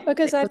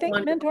 Because It I was think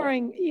wonderful.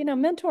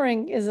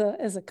 mentoring is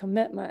a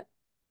commitment.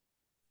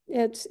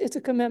 It's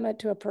a commitment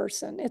to a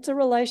person. It's a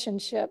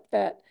relationship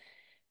that,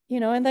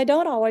 and they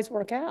don't always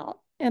work out.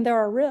 And there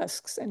are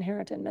risks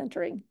inherent in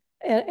mentoring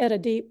at a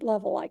deep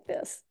level like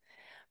this.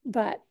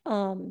 But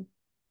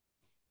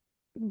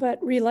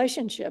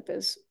relationship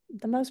is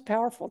the most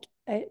powerful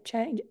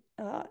change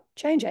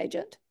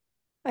agent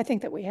I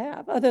think that we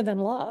have, other than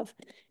love.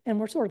 And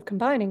we're sort of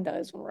combining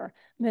those when we're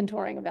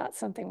mentoring about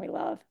something we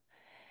love.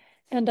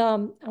 And I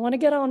want to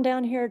get on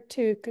down here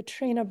to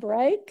Katrina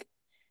Brake.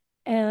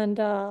 And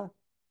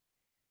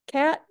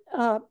Kat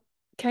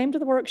came to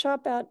the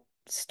workshop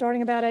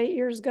starting about 8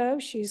 years ago.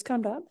 She's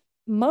come to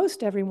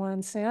most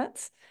everyone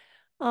since.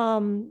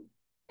 And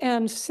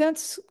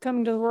since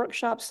coming to the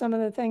workshop, some of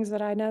the things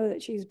that I know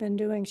that she's been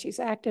doing, she's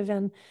active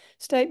in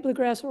state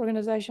bluegrass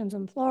organizations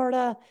in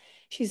Florida.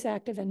 She's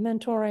active in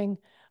mentoring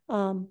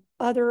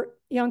other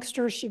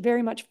youngsters. She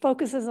very much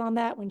focuses on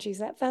that when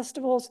she's at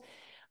festivals.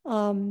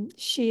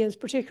 She is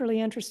particularly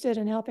interested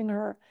in helping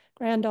her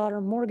granddaughter,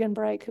 Morgan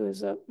Brake, who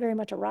is very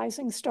much a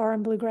rising star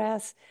in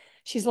bluegrass.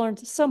 She's learned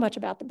so much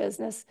about the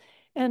business.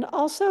 And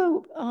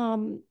also,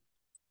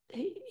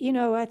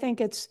 I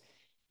think it's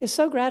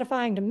so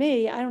gratifying to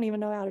me. I don't even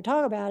know how to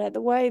talk about it.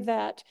 The way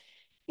that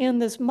in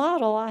this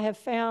model, I have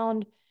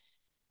found,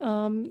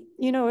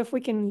 if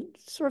we can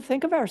sort of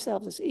think of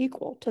ourselves as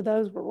equal to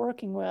those we're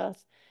working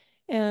with,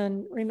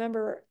 and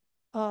remember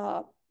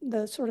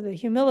the sort of the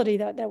humility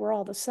that we're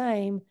all the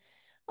same.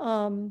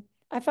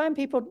 I find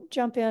people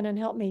jump in and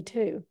help me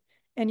too.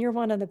 And you're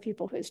one of the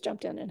people who's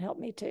jumped in and helped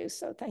me too.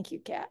 So thank you,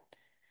 Kat.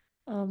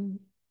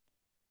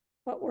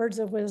 What words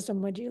of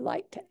wisdom would you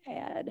like to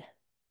add?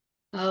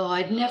 Oh,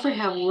 I'd never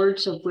have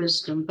words of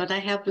wisdom, but I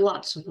have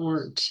lots of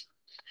words.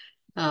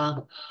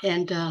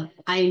 And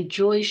I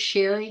enjoy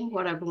sharing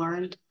what I've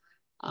learned.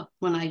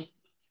 When I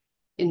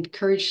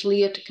encouraged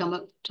Leah to come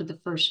up to the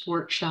first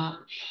workshop,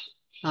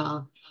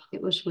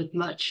 it was with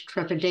much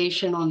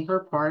trepidation on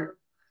her part.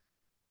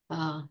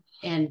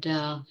 And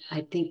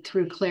I think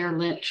through Claire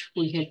Lynch,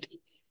 we had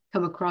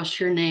come across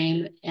your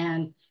name.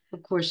 And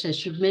of course,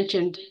 as you've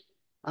mentioned,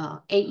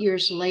 8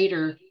 years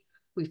later,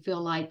 we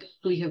feel like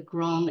we have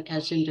grown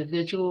as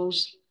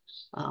individuals,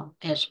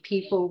 as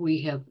people.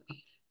 We have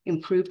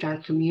improved our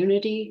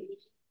community.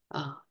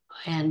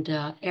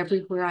 And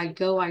everywhere I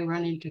go, I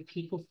run into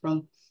people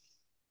from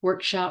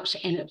workshops,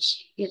 and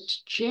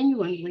it's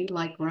genuinely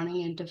like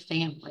running into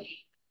family.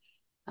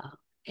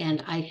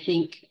 And I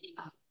think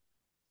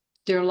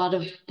there are a lot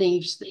of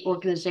things, the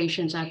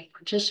organizations I've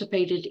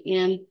participated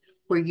in,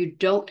 where you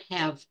don't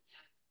have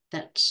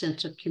that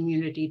sense of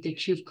community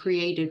that you've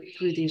created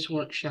through these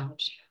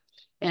workshops.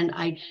 And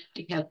I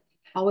have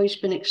always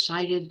been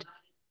excited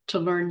to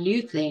learn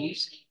new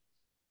things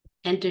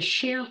and to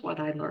share what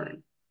I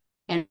learn.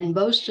 And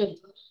most of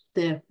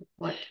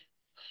what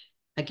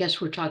I guess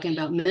we're talking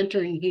about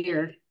mentoring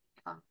here,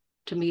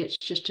 to me, it's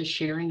just a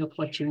sharing of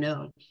what you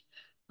know.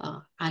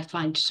 I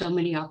find so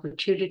many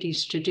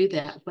opportunities to do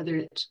that, whether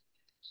it's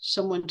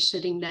someone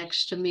sitting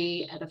next to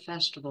me at a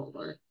festival,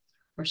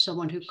 or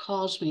someone who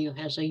calls me who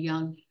has a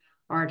young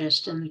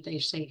artist and they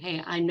say,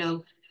 hey, I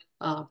know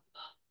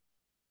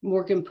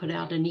Morgan put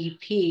out an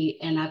EP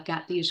and I've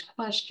got these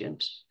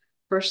questions.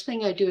 First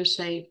thing I do is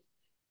say,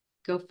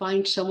 go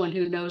find someone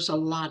who knows a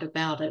lot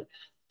about it.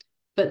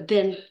 But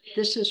then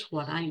this is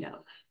what I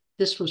know.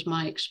 This was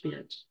my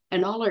experience.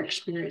 And all our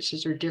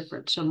experiences are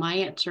different. So my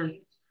answer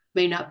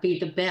may not be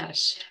the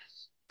best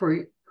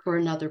for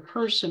another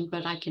person,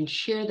 but I can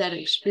share that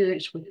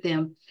experience with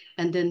them.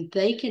 And then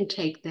they can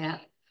take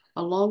that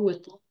along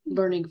with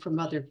learning from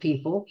other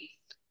people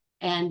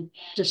and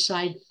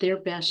decide their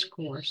best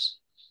course,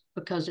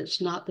 because it's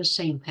not the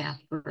same path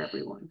for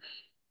everyone.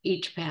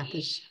 Each path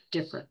is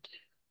different.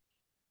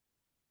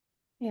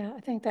 Yeah,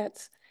 I think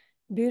that's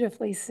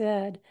beautifully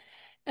said.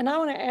 And I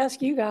want to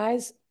ask you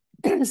guys,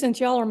 since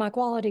y'all are my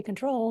quality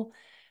control,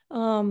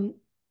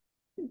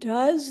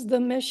 does the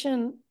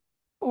mission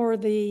or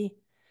does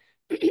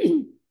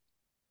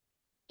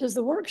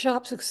the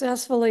workshop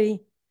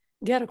successfully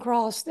get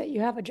across that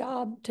you have a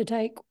job to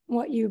take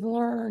what you've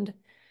learned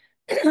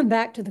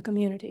back to the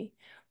community,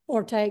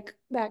 or take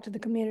back to the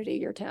community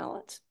your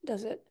talents?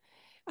 Does it?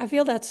 I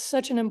feel that's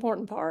such an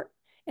important part.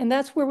 And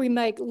that's where we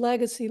make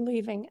legacy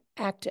leaving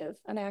an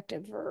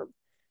active verb.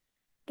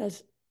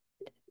 Is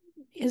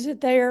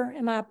it there?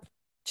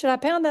 Should I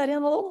pound that in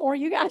a little more?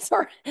 You guys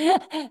are.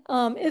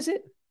 Is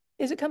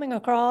it coming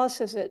across?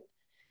 Is it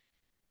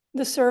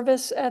the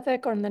service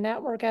ethic or the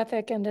network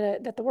ethic, and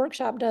that the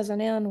workshop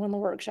doesn't end when the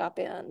workshop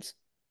ends?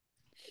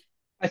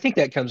 I think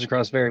that comes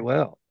across very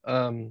well.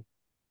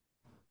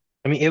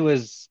 I mean, it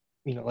was,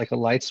 like a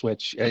light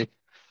switch.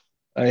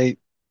 I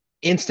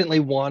instantly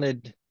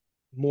wanted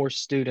more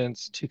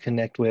students to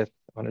connect with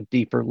on a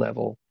deeper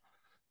level.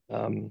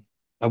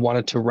 I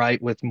wanted to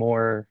write with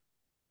more,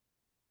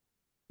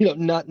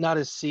 not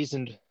as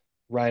seasoned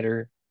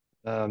writer.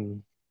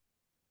 Um,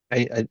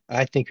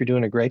 I think you're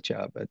doing a great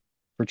job at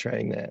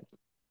portraying that,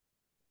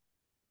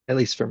 at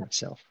least for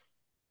myself.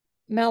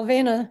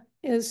 Malvina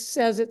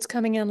says it's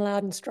coming in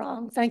loud and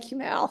strong. Thank you,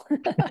 Mal.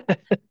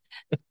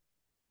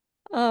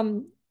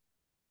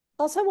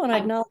 Also want to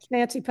acknowledge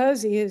Nancy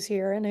Posey, who's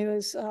here and who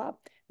is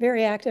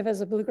very active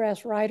as a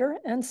bluegrass writer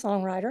and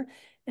songwriter,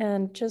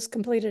 and just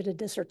completed a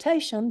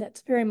dissertation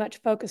that's very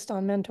much focused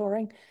on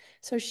mentoring.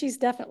 So she's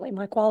definitely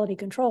my quality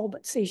control,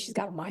 but see, she's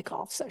got her mic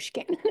off, so she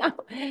can't.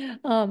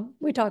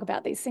 We talk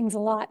about these things a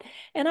lot.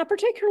 And I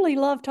particularly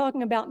love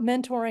talking about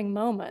mentoring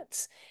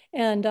moments.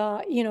 And,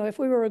 if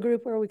we were a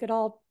group where we could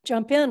all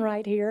jump in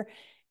right here,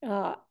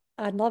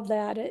 I'd love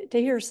that,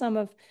 to hear some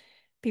of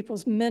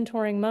people's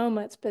mentoring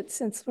moments. But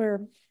since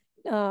we're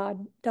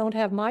don't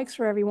have mics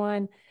for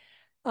everyone,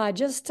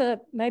 just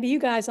to maybe you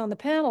guys on the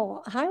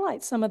panel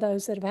highlight some of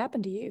those that have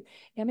happened to you.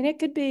 I mean, it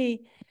could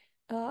be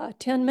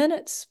 10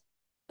 minutes.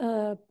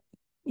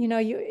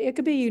 It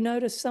could be you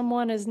notice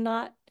someone is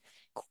not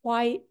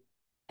quite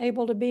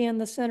able to be in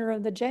the center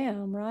of the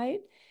jam, right?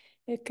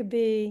 It could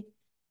be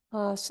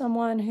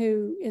someone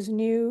who is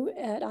new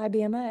at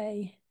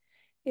IBMA.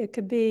 It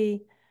could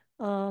be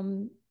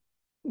going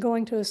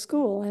to a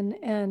school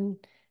and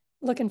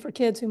looking for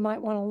kids who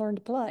might want to learn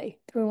to play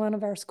through one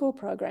of our school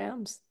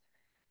programs.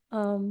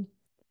 Mentoring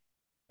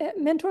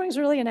is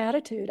really an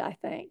attitude, I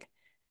think.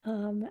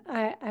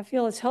 I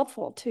feel it's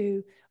helpful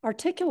to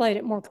articulate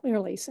it more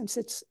clearly, since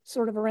it's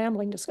sort of a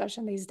rambling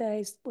discussion these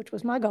days, which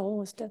was my goal,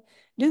 was to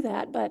do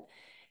that. But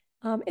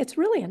it's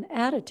really an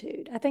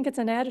attitude. I think it's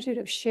an attitude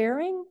of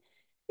sharing.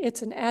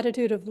 It's an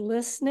attitude of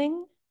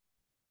listening.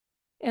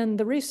 And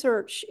the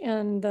research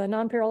in the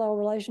non-parallel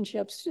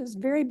relationships is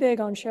very big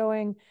on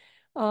showing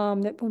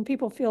that when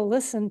people feel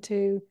listened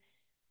to,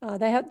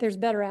 there's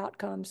better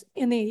outcomes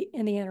in the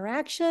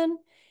interaction,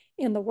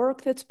 in the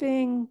work that's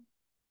being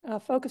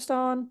focused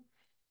on,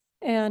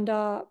 and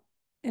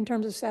in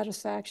terms of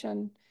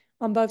satisfaction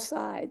on both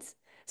sides.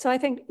 So I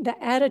think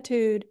the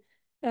attitude,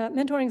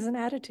 mentoring is an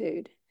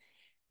attitude.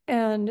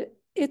 And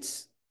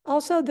it's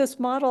also, this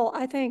model,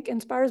 I think,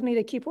 inspires me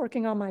to keep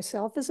working on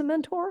myself as a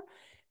mentor,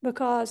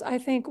 because I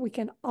think we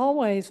can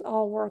always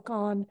all work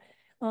on,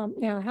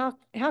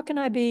 how can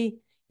I be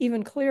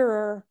even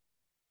clearer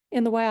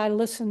in the way I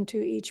listen to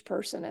each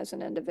person as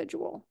an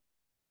individual?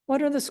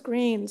 What are the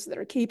screens that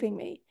are keeping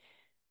me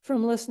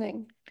from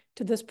listening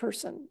to this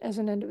person as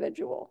an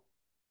individual?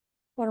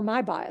 What are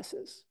my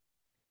biases?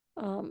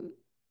 Am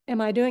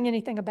I doing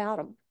anything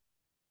about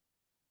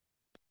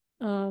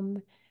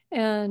them?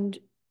 And,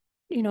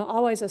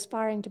 always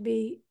aspiring to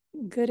be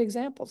good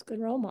examples, good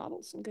role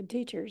models, and good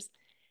teachers.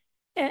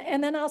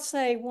 And then I'll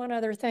say one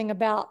other thing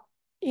about,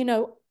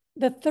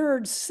 the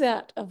third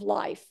set of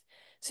life.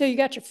 So you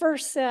got your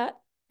first set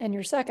and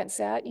your second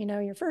set.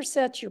 Your first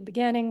set's your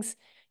beginnings.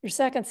 Your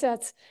second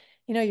set's,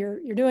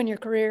 you're doing your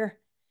career.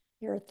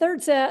 Your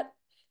third set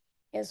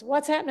is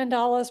what's happening to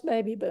all us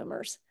baby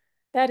boomers.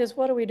 That is,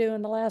 what do we do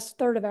in the last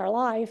third of our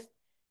life?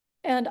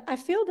 And I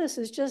feel this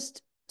is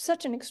just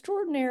such an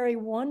extraordinary,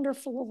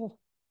 wonderful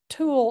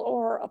tool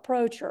or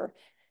approach or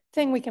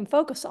thing we can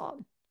focus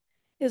on,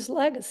 is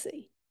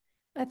legacy.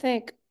 I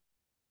think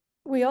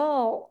we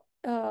all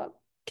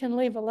can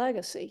leave a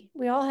legacy.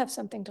 We all have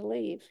something to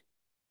leave.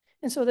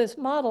 And so this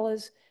model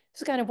is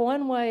kind of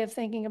one way of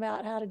thinking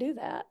about how to do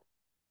that.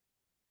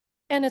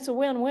 And it's a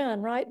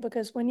win-win, right?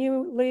 Because when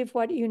you leave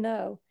what you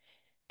know,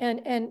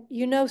 and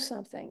you know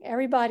something,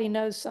 everybody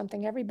knows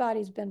something,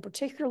 everybody's been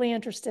particularly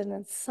interested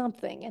in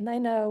something, and they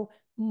know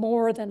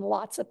more than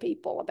lots of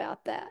people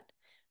about that,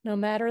 no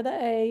matter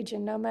the age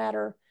and no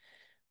matter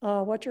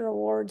what your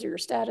awards or your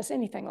status,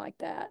 anything like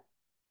that.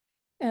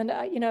 And,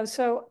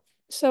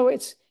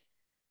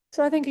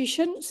 so I think you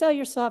shouldn't sell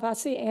yourself. I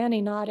see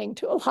Annie nodding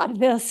to a lot of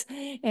this,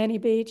 Annie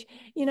Beach.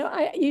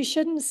 You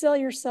shouldn't sell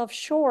yourself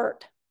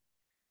short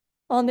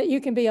on that you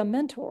can be a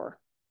mentor.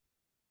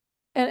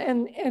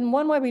 And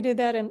one way we do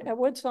that at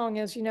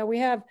Woodsong is, we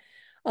have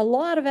a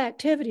lot of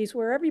activities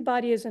where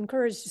everybody is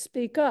encouraged to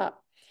speak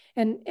up.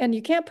 And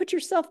you can't put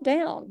yourself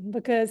down,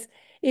 because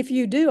if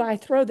you do, I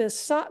throw this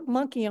sock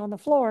monkey on the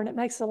floor and it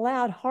makes a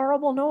loud,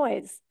 horrible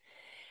noise.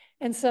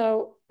 And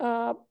so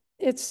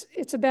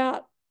it's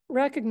about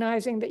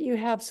recognizing that you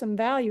have some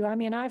value. I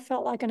mean, I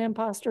felt like an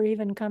imposter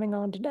even coming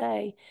on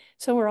today.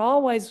 So we're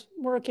always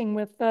working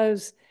with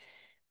those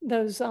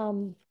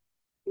little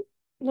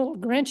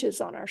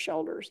Grinches on our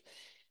shoulders.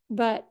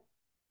 But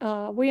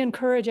we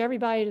encourage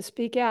everybody to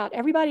speak out.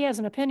 Everybody has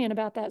an opinion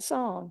about that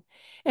song.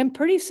 And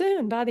pretty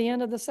soon, by the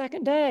end of the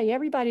second day,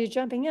 everybody's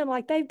jumping in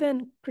like they've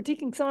been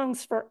critiquing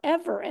songs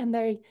forever, and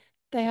they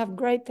have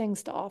great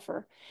things to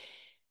offer.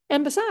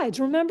 And besides,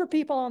 remember,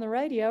 people on the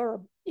radio,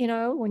 or,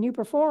 when you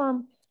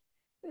perform,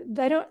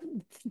 they're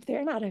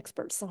not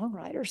expert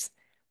songwriters.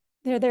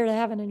 They're there to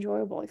have an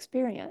enjoyable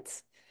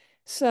experience.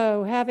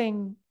 So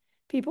having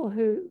people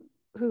who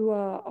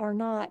are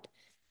not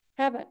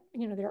haven't,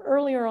 they're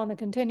earlier on the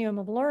continuum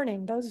of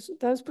learning,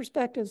 those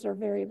perspectives are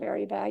very,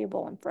 very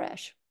valuable and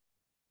fresh.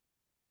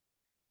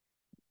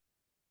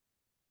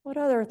 What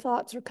other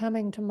thoughts are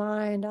coming to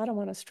mind? I don't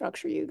want to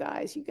structure you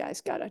guys. You guys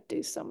got to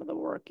do some of the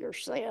work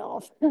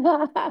yourself.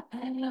 What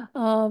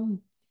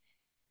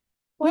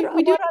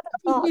other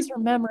thoughts or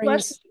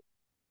memories?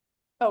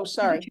 Oh,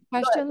 sorry.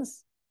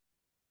 Questions?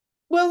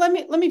 Well, let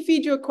me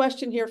feed you a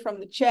question here from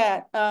the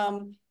chat.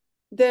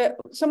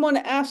 Someone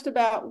asked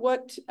about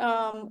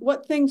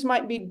what things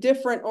might be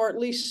different or at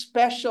least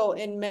special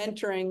in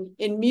mentoring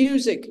in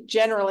music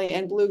generally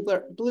and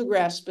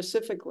bluegrass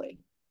specifically.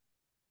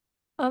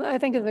 I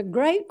think it's a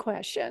great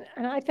question.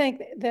 And I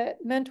think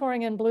that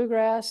mentoring in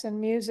bluegrass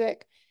and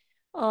music,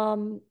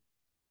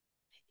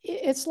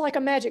 it's like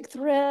a magic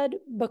thread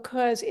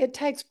because it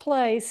takes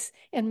place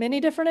in many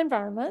different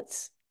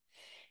environments.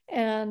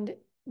 And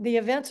the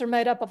events are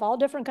made up of all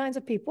different kinds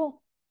of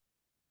people.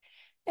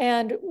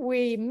 And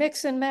we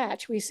mix and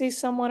match. We see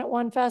someone at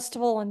one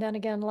festival and then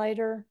again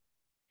later.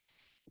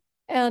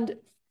 And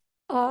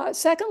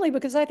secondly,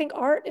 because I think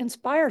art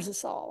inspires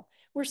us all.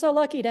 We're so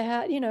lucky to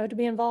have, to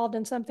be involved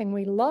in something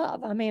we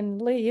love. I mean,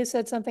 Lee, you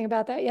said something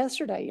about that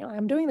yesterday.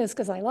 I'm doing this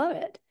because I love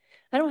it.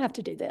 I don't have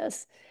to do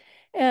this.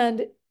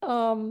 And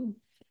so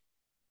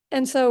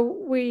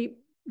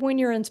when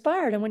you're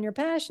inspired and when you're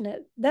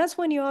passionate, that's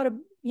when you ought to,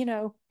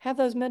 have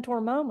those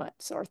mentor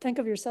moments or think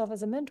of yourself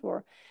as a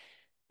mentor.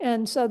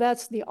 And so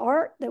that's the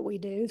art that we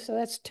do. So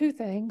that's two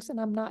things.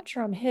 And I'm not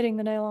sure I'm hitting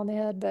the nail on the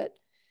head, but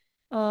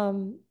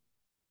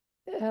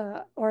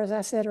or as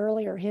I said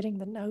earlier, hitting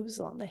the nose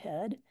on the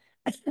head.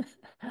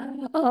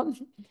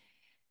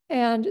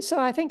 And so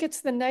I think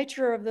it's the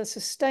nature of the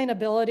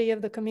sustainability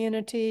of the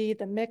community,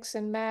 the mix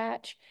and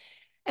match,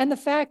 and the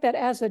fact that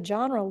as a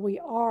genre, we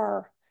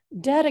are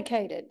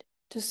dedicated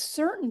to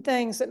certain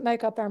things that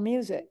make up our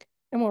music.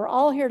 And we're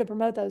all here to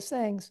promote those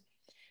things.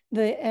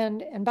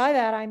 And by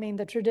that, I mean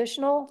the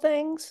traditional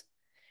things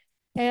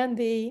and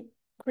the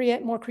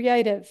more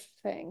creative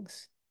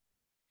things.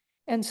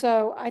 And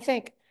so I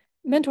think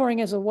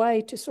mentoring is a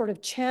way to sort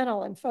of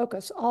channel and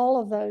focus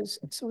all of those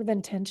sort of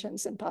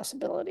intentions and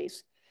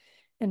possibilities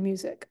in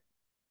music.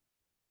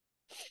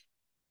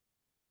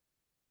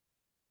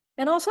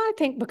 And also I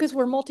think because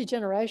we're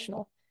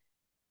multi-generational,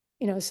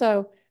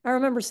 so I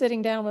remember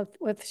sitting down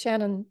with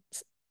Shannon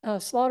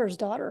Slaughter's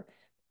daughter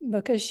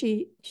because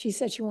she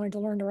said she wanted to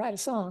learn to write a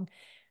song.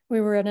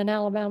 We were at an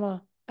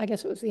Alabama, I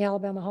guess it was the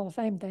Alabama Hall of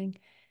Fame thing.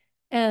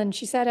 And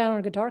she sat down on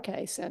a guitar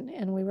case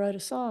and we wrote a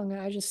song. And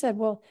I just said,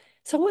 well,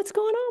 so what's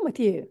going on with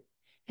you?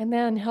 And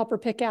then help her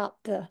pick out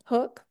the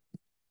hook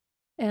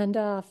and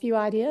a few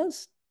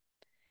ideas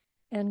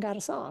and got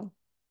a song.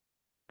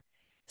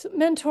 So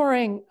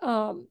mentoring,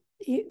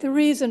 the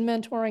reason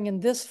mentoring in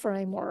this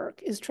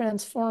framework is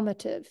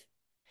transformative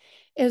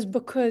is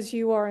because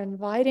you are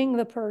inviting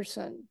the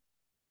person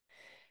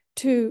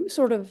to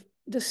sort of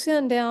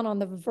descend down on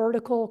the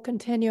vertical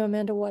continuum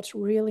into what's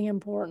really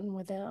important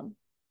with them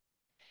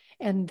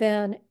and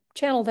then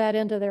channel that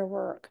into their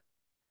work,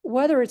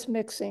 whether it's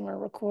mixing or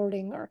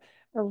recording or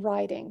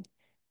writing,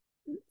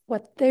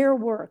 what their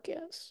work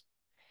is.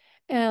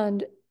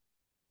 And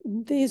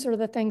these are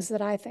the things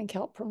that I think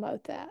help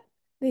promote that.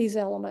 These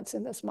elements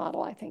in this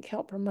model, I think,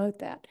 help promote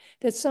that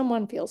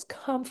someone feels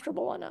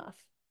comfortable enough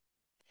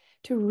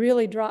to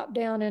really drop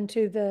down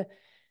into the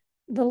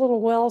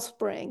little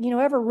wellspring.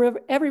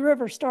 Every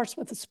river starts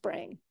with a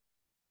spring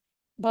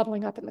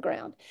bubbling up in the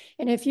ground.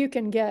 And if you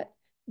can get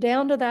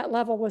down to that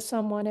level with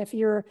someone, if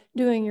you're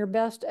doing your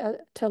best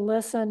to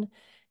listen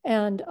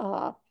and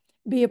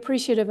be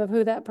appreciative of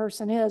who that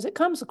person is, it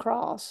comes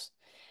across.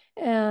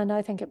 And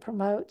I think it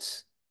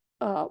promotes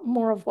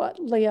more of what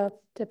Leah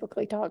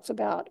typically talks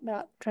about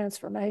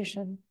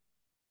transformation.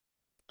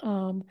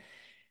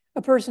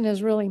 A person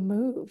is really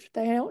moved.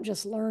 They don't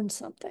just learn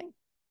something.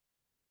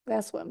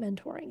 That's what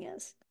mentoring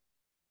is.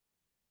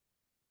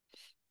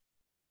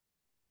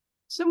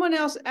 Someone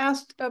else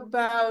asked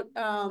about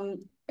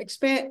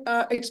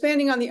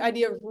expanding on the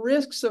idea of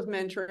risks of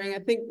mentoring. I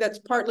think that's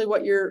partly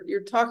what you're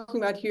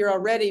talking about here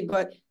already,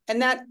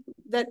 and that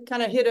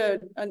kind of hit a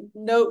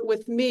note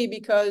with me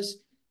because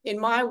in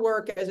my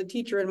work as a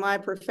teacher in my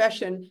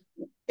profession,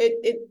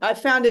 I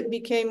found it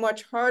became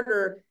much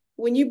harder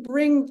when you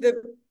bring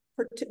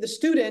the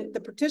student, the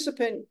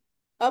participant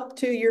up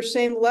to your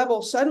same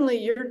level. Suddenly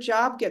your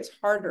job gets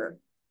harder.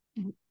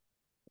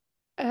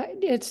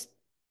 It's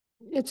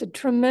a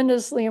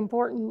tremendously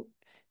important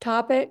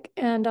topic,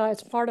 and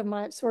it's part of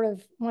my sort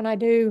of, when I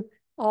do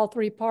all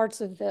three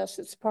parts of this,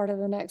 it's part of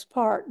the next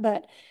part.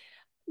 But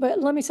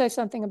let me say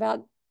something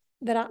about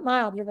that,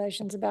 my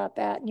observations about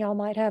that, and y'all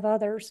might have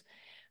others.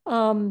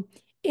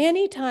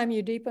 Anytime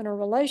you deepen a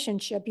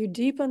relationship, you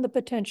deepen the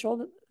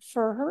potential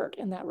for hurt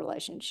in that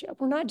relationship.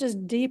 We're not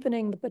just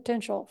deepening the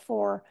potential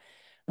for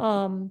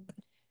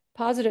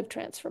positive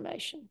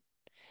transformation.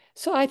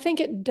 So I think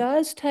it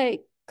does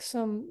take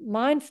some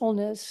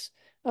mindfulness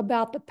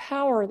about the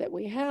power that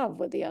we have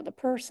with the other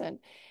person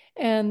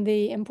and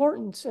the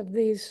importance of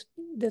this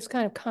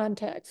kind of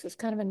context, this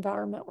kind of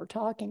environment we're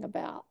talking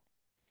about.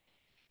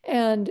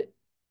 And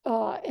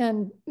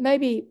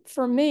maybe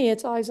for me,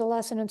 it's always a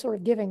lesson in sort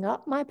of giving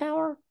up my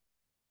power,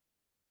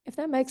 if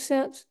that makes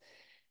sense.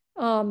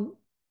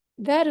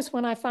 That is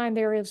when I find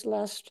there is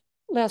less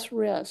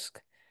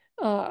risk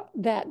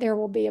that there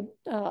will be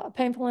a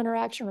painful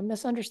interaction or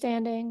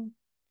misunderstanding.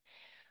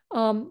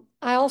 I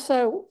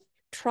also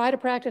try to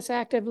practice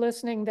active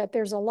listening, that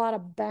there's a lot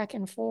of back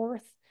and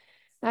forth.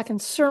 I can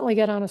certainly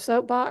get on a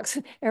soapbox.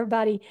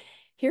 Everybody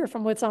here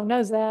from Woodsong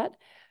knows that.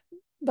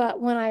 But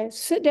when I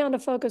sit down to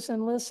focus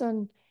and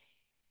listen,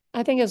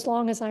 I think as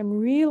long as I'm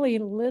really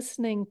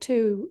listening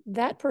to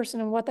that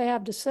person and what they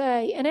have to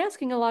say and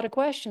asking a lot of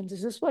questions,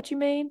 is this what you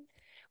mean?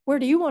 Where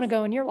do you want to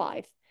go in your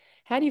life?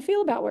 How do you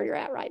feel about where you're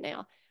at right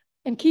now?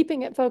 And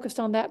keeping it focused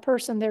on that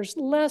person, there's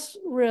less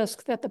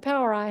risk that the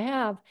power I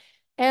have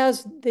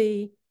as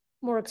the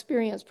more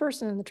experienced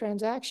person in the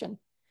transaction.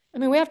 I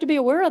mean, we have to be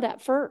aware of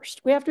that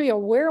first. We have to be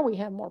aware we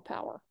have more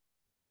power.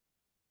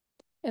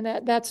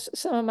 And that's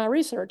some of my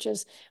research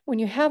is when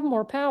you have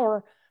more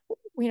power,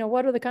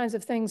 what are the kinds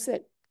of things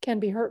that can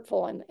be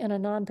hurtful in a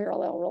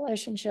non-parallel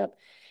relationship?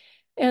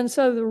 And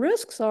so the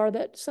risks are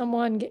that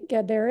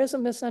there is a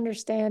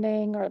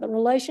misunderstanding or the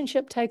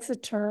relationship takes a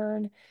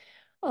turn.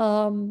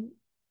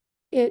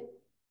 It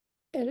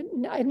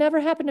never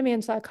happened to me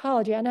in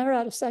psychology. I never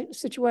had a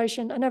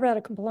situation, I never had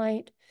a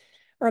complaint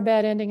or a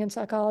bad ending in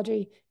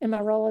psychology in my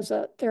role as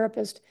a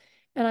therapist.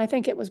 And I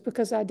think it was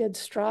because I did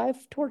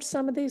strive towards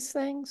some of these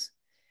things,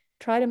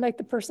 try to make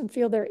the person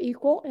feel they're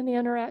equal in the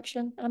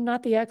interaction. I'm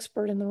not the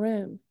expert in the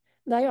room.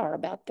 They are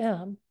about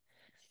them.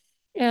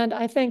 And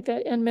I think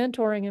that in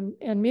mentoring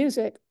and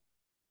music,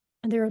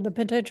 there's the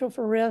potential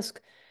for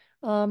risk.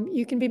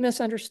 You can be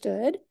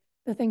misunderstood.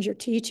 The things you're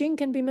teaching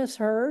can be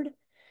misheard.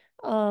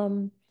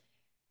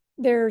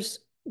 There's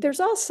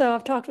also,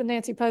 I've talked with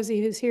Nancy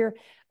Posey, who's here,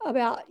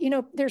 about,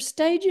 there's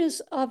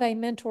stages of a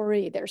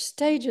mentoree. There's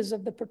stages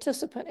of the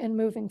participant in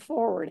moving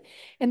forward.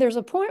 And there's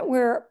a point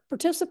where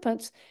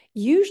participants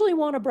usually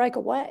want to break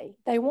away.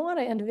 They want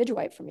to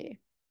individuate from you.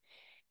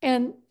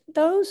 And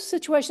those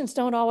situations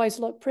don't always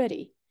look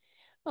pretty.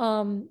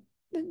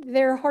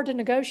 They're hard to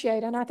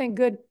negotiate. And I think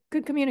good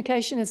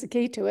communication is the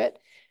key to it.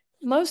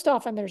 Most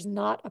often there's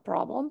not a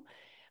problem,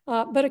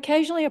 but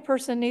occasionally a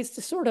person needs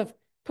to sort of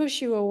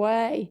push you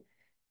away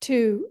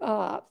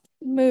to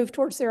move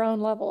towards their own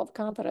level of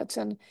confidence.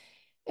 And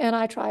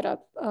I try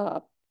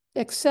to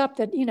accept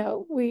that,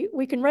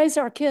 we can raise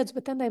our kids,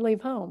 but then they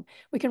leave home.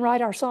 We can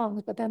write our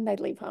songs, but then they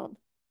leave home.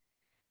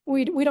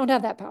 We don't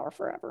have that power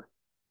forever.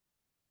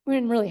 We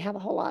didn't really have a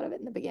whole lot of it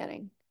in the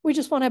beginning. We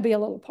just want to be a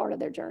little part of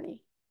their journey.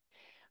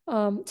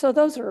 So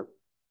those are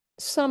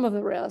some of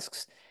the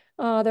risks.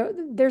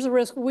 There's a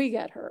risk we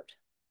get hurt.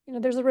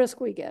 There's a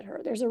risk we get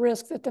hurt. There's a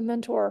risk that the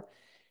mentor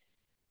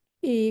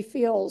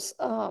feels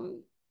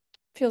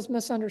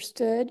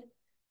misunderstood,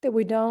 that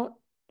we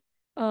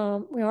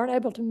aren't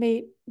able to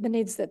meet the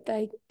needs that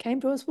they came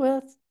to us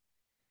with.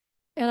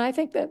 And I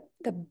think that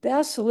the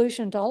best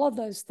solution to all of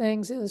those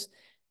things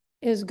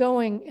is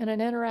going in an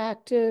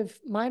interactive,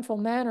 mindful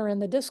manner in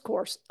the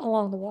discourse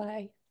along the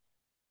way.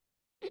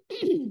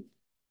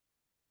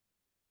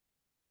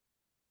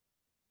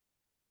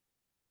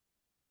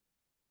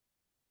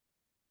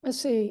 Let's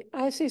see,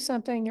 I see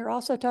something. You're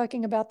also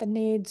talking about the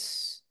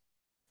needs.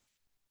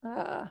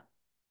 It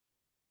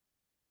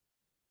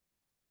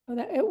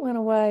went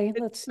away.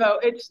 Let's see. So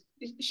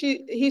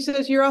he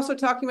says you're also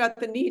talking about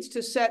the needs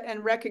to set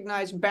and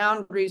recognize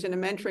boundaries in a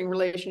mentoring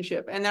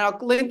relationship. And then I'll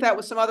link that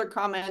with some other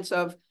comments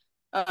of,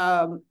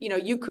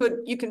 you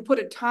can put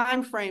a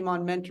time frame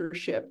on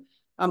mentorship,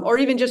 or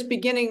even just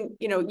beginning,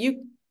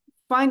 you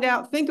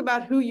think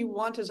about who you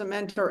want as a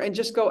mentor and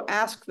just go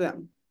ask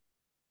them,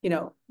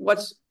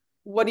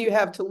 what do you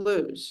have to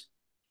lose?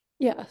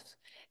 Yes.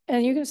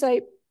 And you can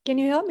say, can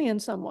you help me in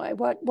some way?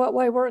 What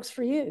way works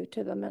for you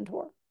to the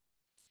mentor?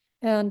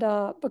 And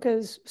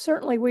because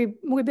certainly we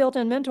built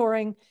in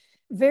mentoring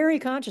very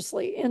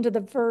consciously into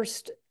the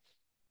first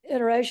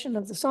iteration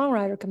of the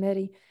Songwriter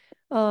Committee.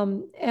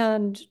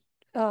 And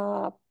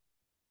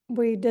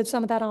we did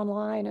some of that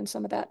online and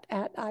some of that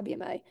at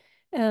IBMA.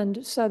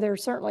 And so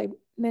there's certainly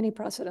many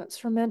precedents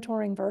for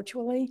mentoring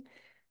virtually.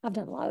 I've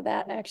done a lot of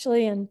that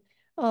actually. And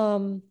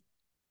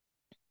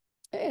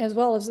as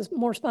well as the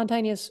more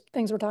spontaneous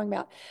things we're talking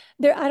about.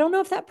 I don't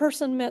know if that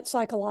person meant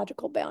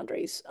psychological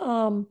boundaries.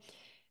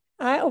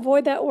 I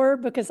avoid that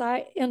word because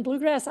in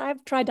Bluegrass,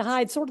 I've tried to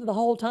hide sort of the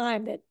whole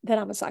time that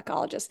I'm a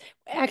psychologist.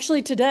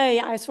 Actually, today,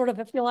 I sort of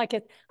feel like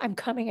I'm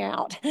coming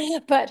out,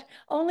 but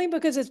only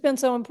because it's been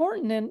so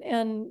important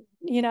and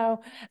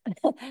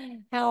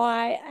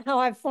how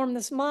I've formed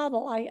this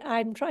model.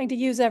 I'm trying to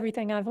use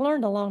everything I've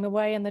learned along the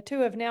way, and the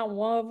two have now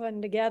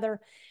woven together,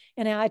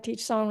 and I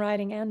teach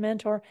songwriting and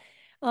mentor.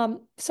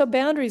 So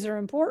boundaries are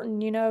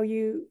important.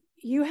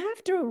 You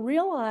have to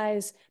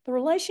realize the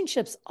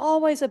relationship's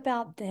always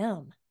about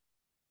them.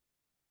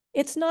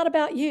 It's not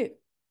about you.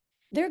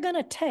 They're going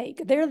to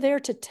take. They're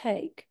there to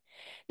take.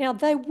 Now,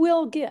 they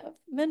will give.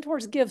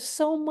 Mentors give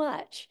so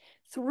much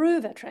through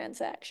the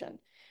transaction.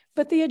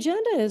 But the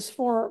agenda is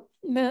for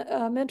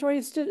mentor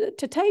is to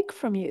take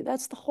from you.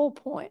 That's the whole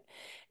point.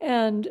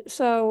 And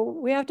so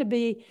we have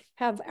to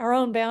have our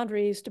own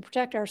boundaries to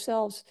protect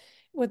ourselves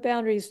with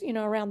boundaries,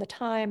 around the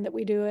time that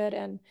we do it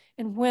and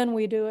when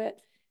we do it.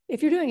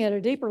 If you're doing it at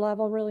a deeper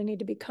level, really need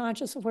to be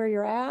conscious of where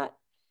you're at.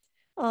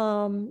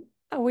 I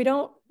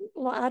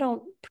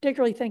don't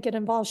particularly think it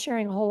involves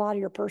sharing a whole lot of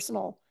your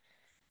personal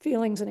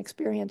feelings and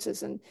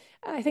experiences. And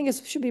I think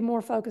it should be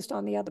more focused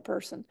on the other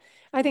person.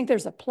 I think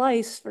there's a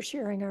place for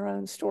sharing our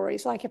own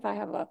stories, like if I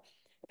have a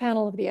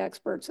panel of the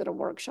experts at a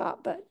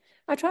workshop, but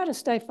I try to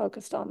stay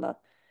focused on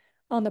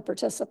the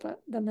participant,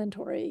 the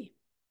mentoree.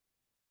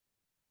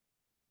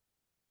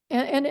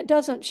 And it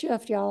doesn't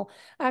shift, y'all.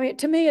 I mean,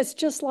 to me, it's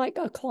just like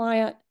a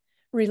client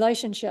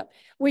relationship.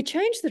 We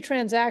changed the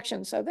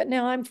transaction so that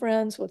now I'm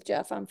friends with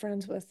Jeff. I'm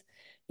friends with,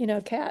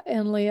 Kat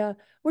and Leah.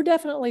 We're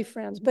definitely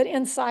friends. But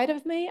inside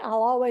of me,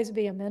 I'll always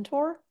be a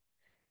mentor.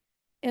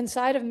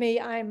 Inside of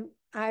me,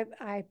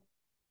 I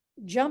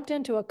jumped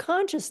into a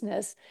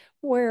consciousness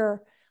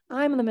where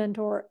I'm the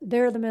mentor,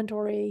 they're the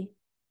mentoree.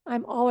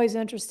 I'm always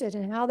interested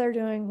in how they're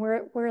doing,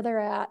 where they're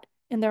at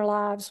in their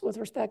lives with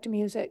respect to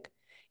music.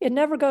 It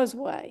never goes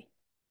away.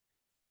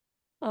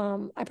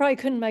 I probably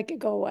couldn't make it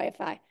go away if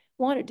I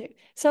wanted to.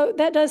 So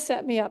that does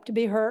set me up to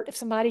be hurt if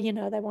somebody,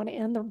 they want to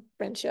end the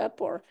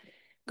friendship or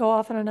go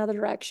off in another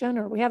direction,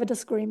 or we have a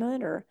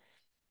disagreement, or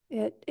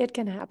it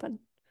can happen.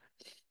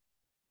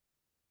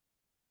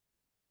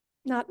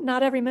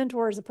 Not every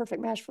mentor is a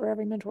perfect match for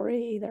every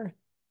mentoree either.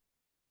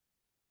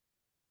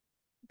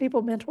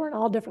 People mentor in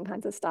all different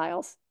kinds of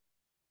styles.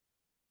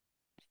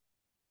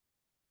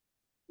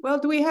 Well,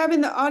 do we have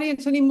in the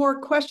audience any more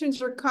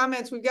questions or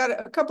comments? We've got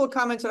a couple of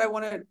comments that I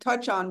want to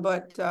touch on,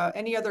 but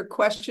any other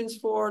questions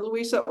for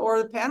Louisa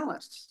or the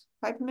panelists?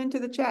 Type them into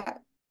the chat.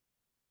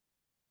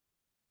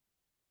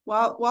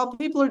 While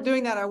people are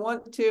doing that, I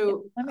want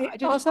to. I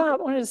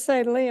wanted to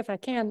say, Lee, if I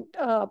can,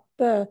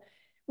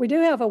 we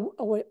do have a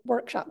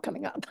workshop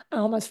coming up. I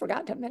almost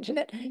forgot to mention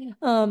it.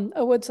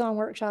 A wood song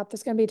workshop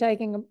that's going to be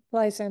taking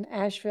place in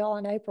Asheville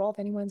in April. If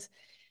anyone's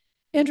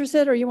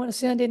interested or you want to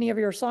send any of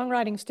your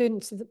songwriting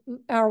students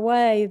our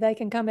way, they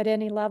can come at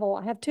any level.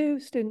 I have 2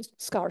 student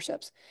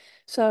scholarships.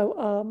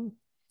 So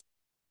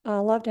I'd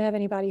love to have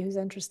anybody who's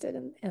interested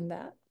in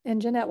that.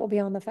 And Jeanette will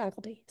be on the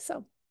faculty.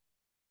 So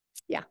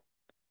yeah.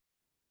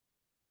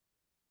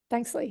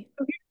 Thanks, Lee.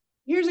 Okay.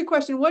 Here's a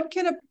question. What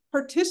can a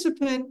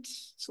participant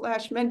 /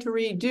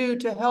 mentoree do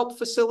to help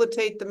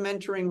facilitate the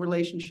mentoring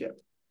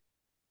relationship?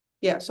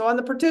 Yeah, so on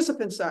the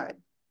participant side.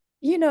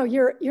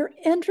 Your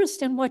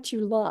interest in what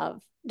you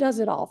love does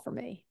it all for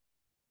me.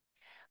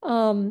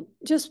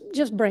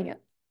 Just bring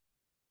it.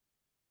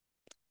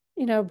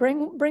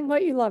 Bring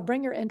what you love,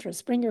 bring your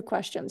interests, bring your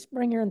questions,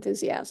 bring your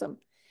enthusiasm,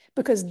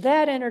 because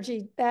that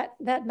energy,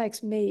 that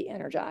makes me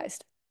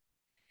energized.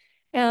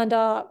 And,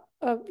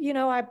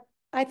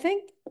 I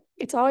think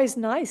it's always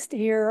nice to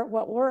hear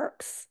what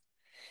works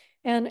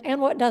and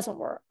what doesn't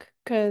work,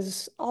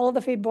 because all of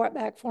the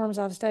feedback forms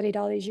I've studied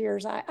all these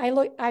years, I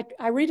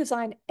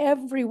redesign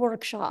every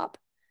workshop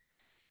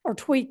or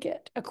tweak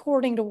it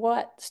according to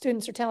what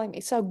students are telling me.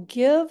 So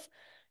give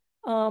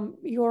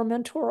your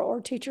mentor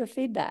or teacher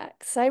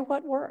feedback. Say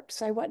what worked,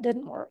 say what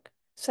didn't work,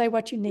 say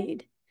what you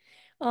need.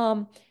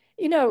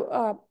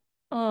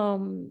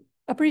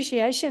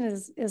 Appreciation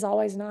is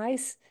always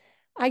nice.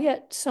 I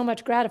get so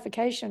much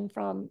gratification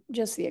from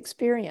just the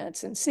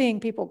experience and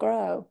seeing people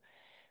grow.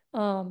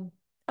 I'm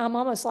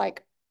almost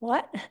like,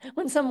 what?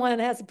 When someone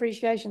has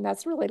appreciation,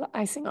 that's really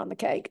icing on the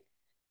cake.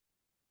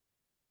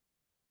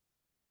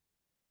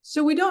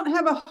 So we don't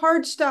have a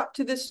hard stop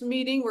to this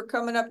meeting. We're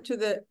coming up to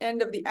the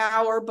end of the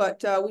hour,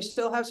 but we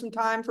still have some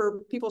time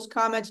for people's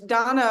comments.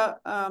 Donna,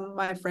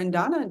 my friend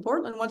Donna in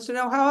Portland, wants to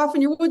know how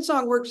often your wood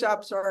song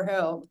workshops are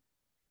held.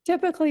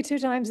 Typically 2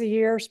 times a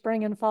year,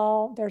 spring and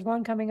fall. There's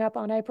one coming up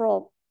on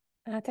April,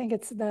 I think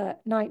it's the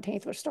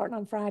 19th. We're starting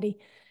on Friday.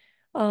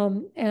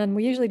 And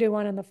we usually do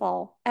one in the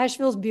fall.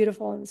 Asheville's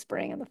beautiful in the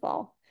spring and the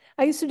fall.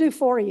 I used to do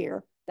 4 a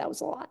year. That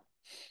was a lot.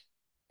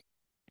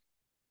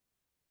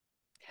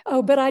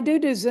 Oh, but I do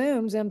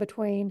Zooms in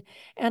between.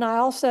 And I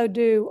also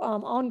do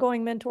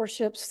ongoing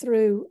mentorships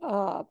through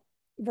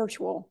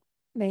virtual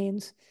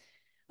means.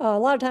 A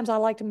lot of times I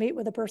like to meet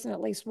with a person at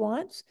least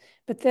once,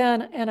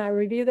 and I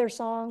review their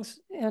songs,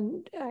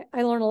 and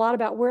I learn a lot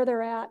about where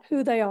they're at,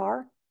 who they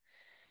are.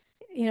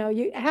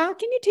 How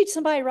can you teach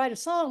somebody to write a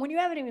song when you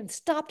haven't even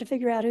stopped to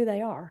figure out who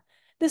they are?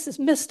 This is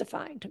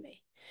mystifying to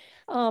me.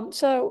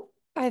 So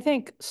I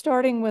think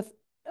starting with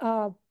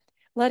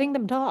letting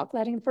them talk,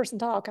 letting the person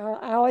talk.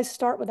 I always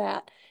start with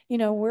that.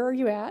 Where are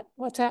you at?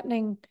 What's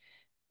happening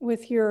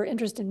with your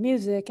interest in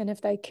music? And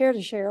if they care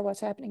to share what's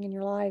happening in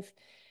your life,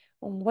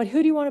 who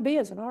do you want to be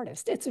as an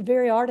artist? It's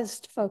very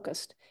artist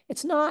focused.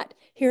 It's not,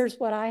 here's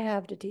what I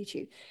have to teach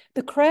you.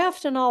 The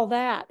craft and all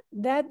that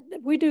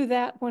we do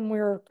that when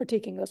we're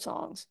critiquing the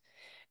songs.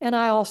 And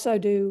I also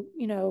do,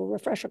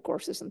 refresher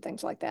courses and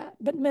things like that.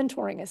 But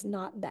mentoring is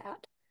not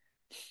that.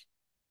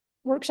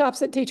 Workshops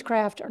that teach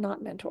craft are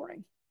not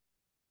mentoring,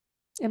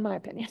 in my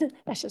opinion.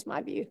 That's just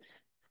my view.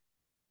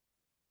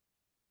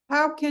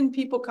 how can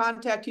people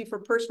contact you for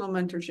personal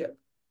mentorship?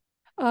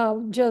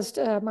 Just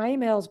my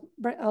email is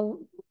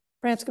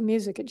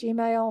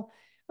branscombmusic@gmail.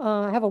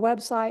 I have a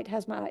website,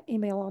 has my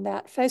email on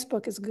that.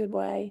 Facebook is a good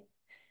way.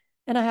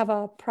 And I have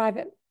a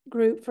private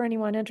group for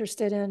anyone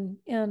interested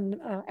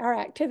in our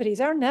activities.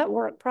 Our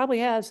network probably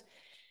has,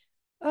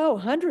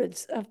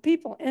 hundreds of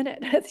people in it.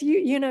 It's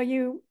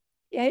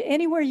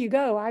anywhere you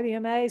go,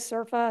 IBMA,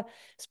 SURFA,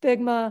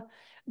 SPIGMA,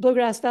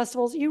 Bluegrass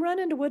festivals, you run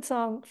into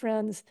Woodsong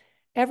friends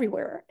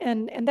everywhere.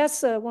 And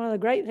that's one of the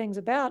great things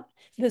about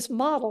this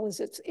model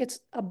is it's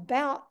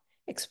about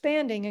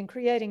expanding and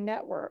creating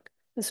network,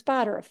 the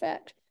spider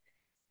effect.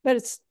 But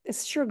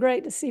it's sure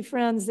great to see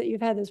friends that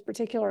you've had this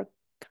particular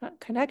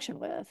connection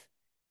with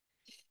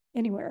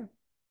anywhere.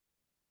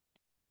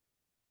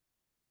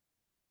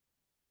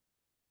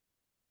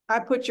 I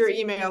put your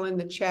email in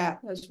the chat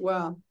as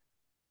well.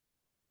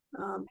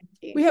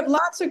 We have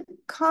lots of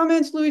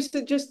comments,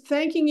 Louisa, just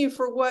thanking you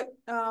for what,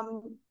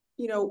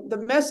 the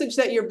message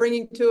that you're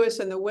bringing to us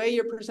and the way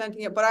you're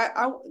presenting it. But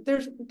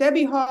there's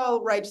Debbie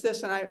Hall writes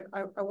this, and I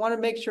want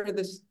to make sure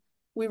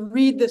we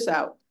read this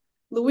out.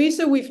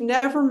 Louisa, we've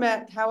never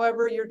met.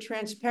 However, your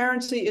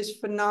transparency is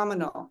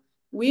phenomenal.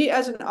 We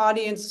as an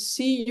audience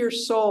see your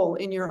soul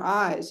in your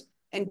eyes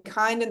and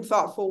kind and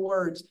thoughtful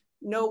words.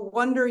 No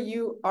wonder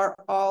you are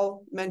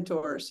all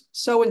mentors.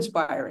 So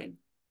inspiring.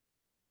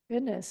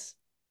 Goodness.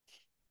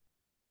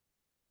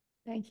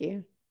 Thank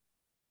you.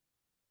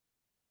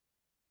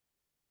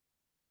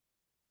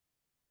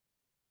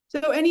 So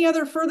any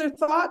other further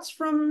thoughts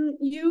from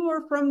you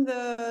or from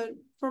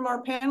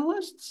our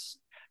panelists?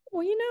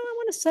 Well, I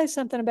want to say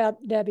something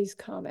about Debbie's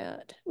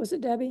comment. Was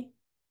it Debbie?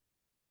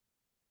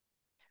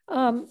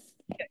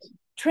 Yes.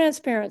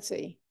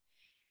 Transparency.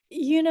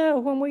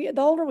 The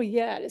older we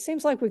get, it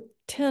seems like we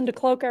tend to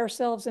cloak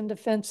ourselves in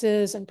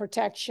defenses and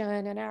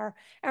protection, and our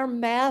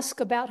mask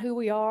about who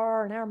we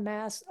are, and our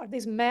masks are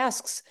these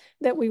masks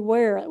that we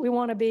wear. We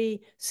want to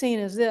be seen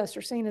as this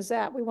or seen as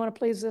that. We want to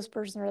please this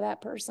person or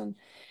that person.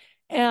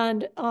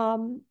 And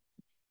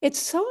it's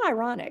so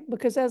ironic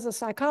because as a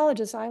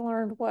psychologist, I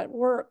learned what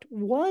worked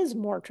was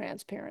more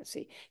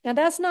transparency. Now,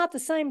 that's not the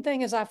same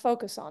thing as I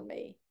focus on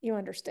me, you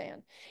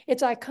understand.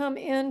 It's I come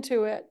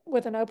into it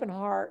with an open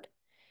heart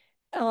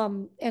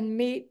and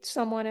meet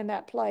someone in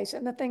that place.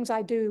 And the things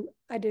I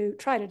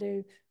try to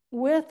do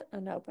with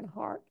an open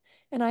heart.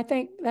 And I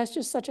think that's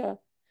just a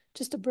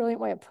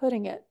brilliant way of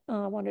putting it.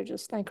 I want to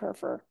just thank her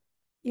for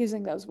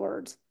using those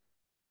words.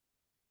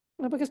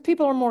 Because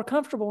people are more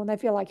comfortable when they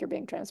feel like you're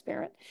being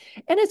transparent.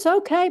 And it's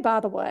okay, by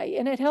the way,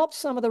 and it helps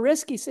some of the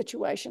risky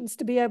situations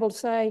to be able to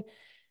say,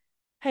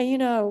 hey,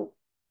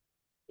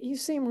 you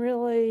seem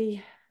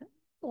really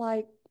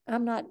like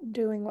I'm not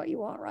doing what you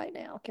want right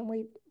now.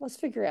 Let's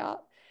figure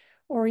out.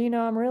 Or,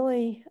 I'm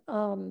really,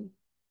 I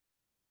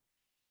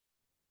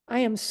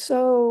am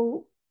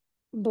so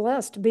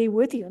blessed to be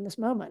with you in this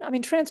moment. I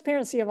mean,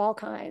 transparency of all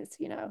kinds,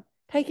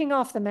 taking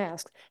off the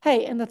masks.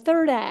 Hey, in the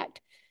third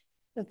act,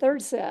 the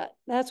third set,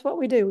 that's what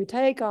we do. We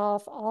take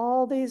off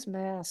all these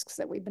masks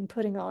that we've been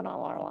putting on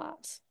all our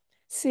lives.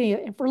 See,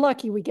 if we're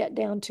lucky, we get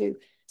down to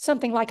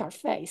something like our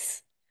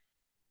face.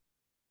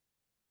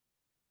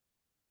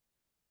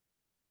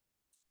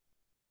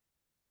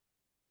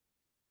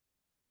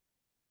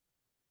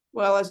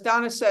 Well, as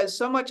Donna says,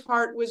 so much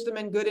heart, wisdom,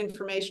 and good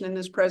information in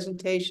this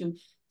presentation.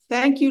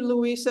 Thank you,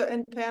 Louisa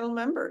and panel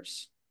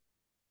members.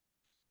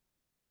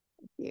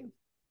 Thank you.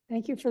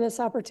 Thank you for this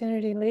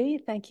opportunity, Lee.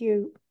 Thank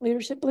you,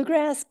 Leadership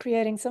Bluegrass,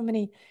 creating so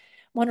many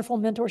wonderful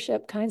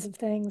mentorship kinds of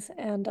things,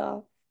 and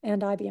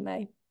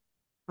IBMA.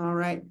 All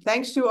right.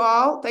 Thanks to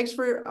all. Thanks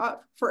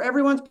for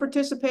everyone's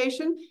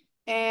participation.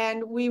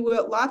 And we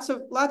will lots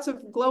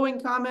of glowing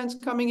comments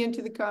coming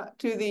into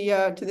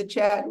the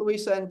chat,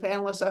 Louisa and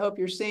panelists. I hope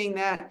you're seeing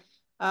that.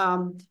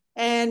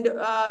 And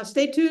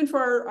stay tuned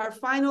for our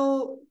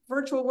final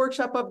virtual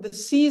workshop of the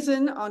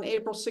season on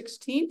April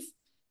 16th.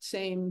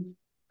 Same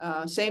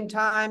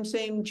time,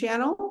 same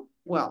channel.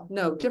 Well,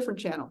 no, different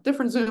channel,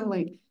 different Zoom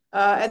link.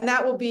 And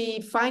that will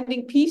be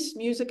Finding Peace,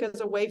 Music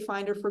as a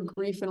Wayfinder for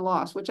Grief and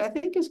Loss, which I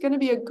think is going to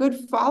be a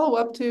good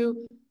follow-up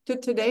to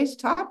today's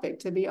topic,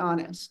 to be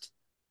honest.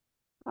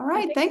 All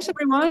right. Thanks,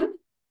 everyone.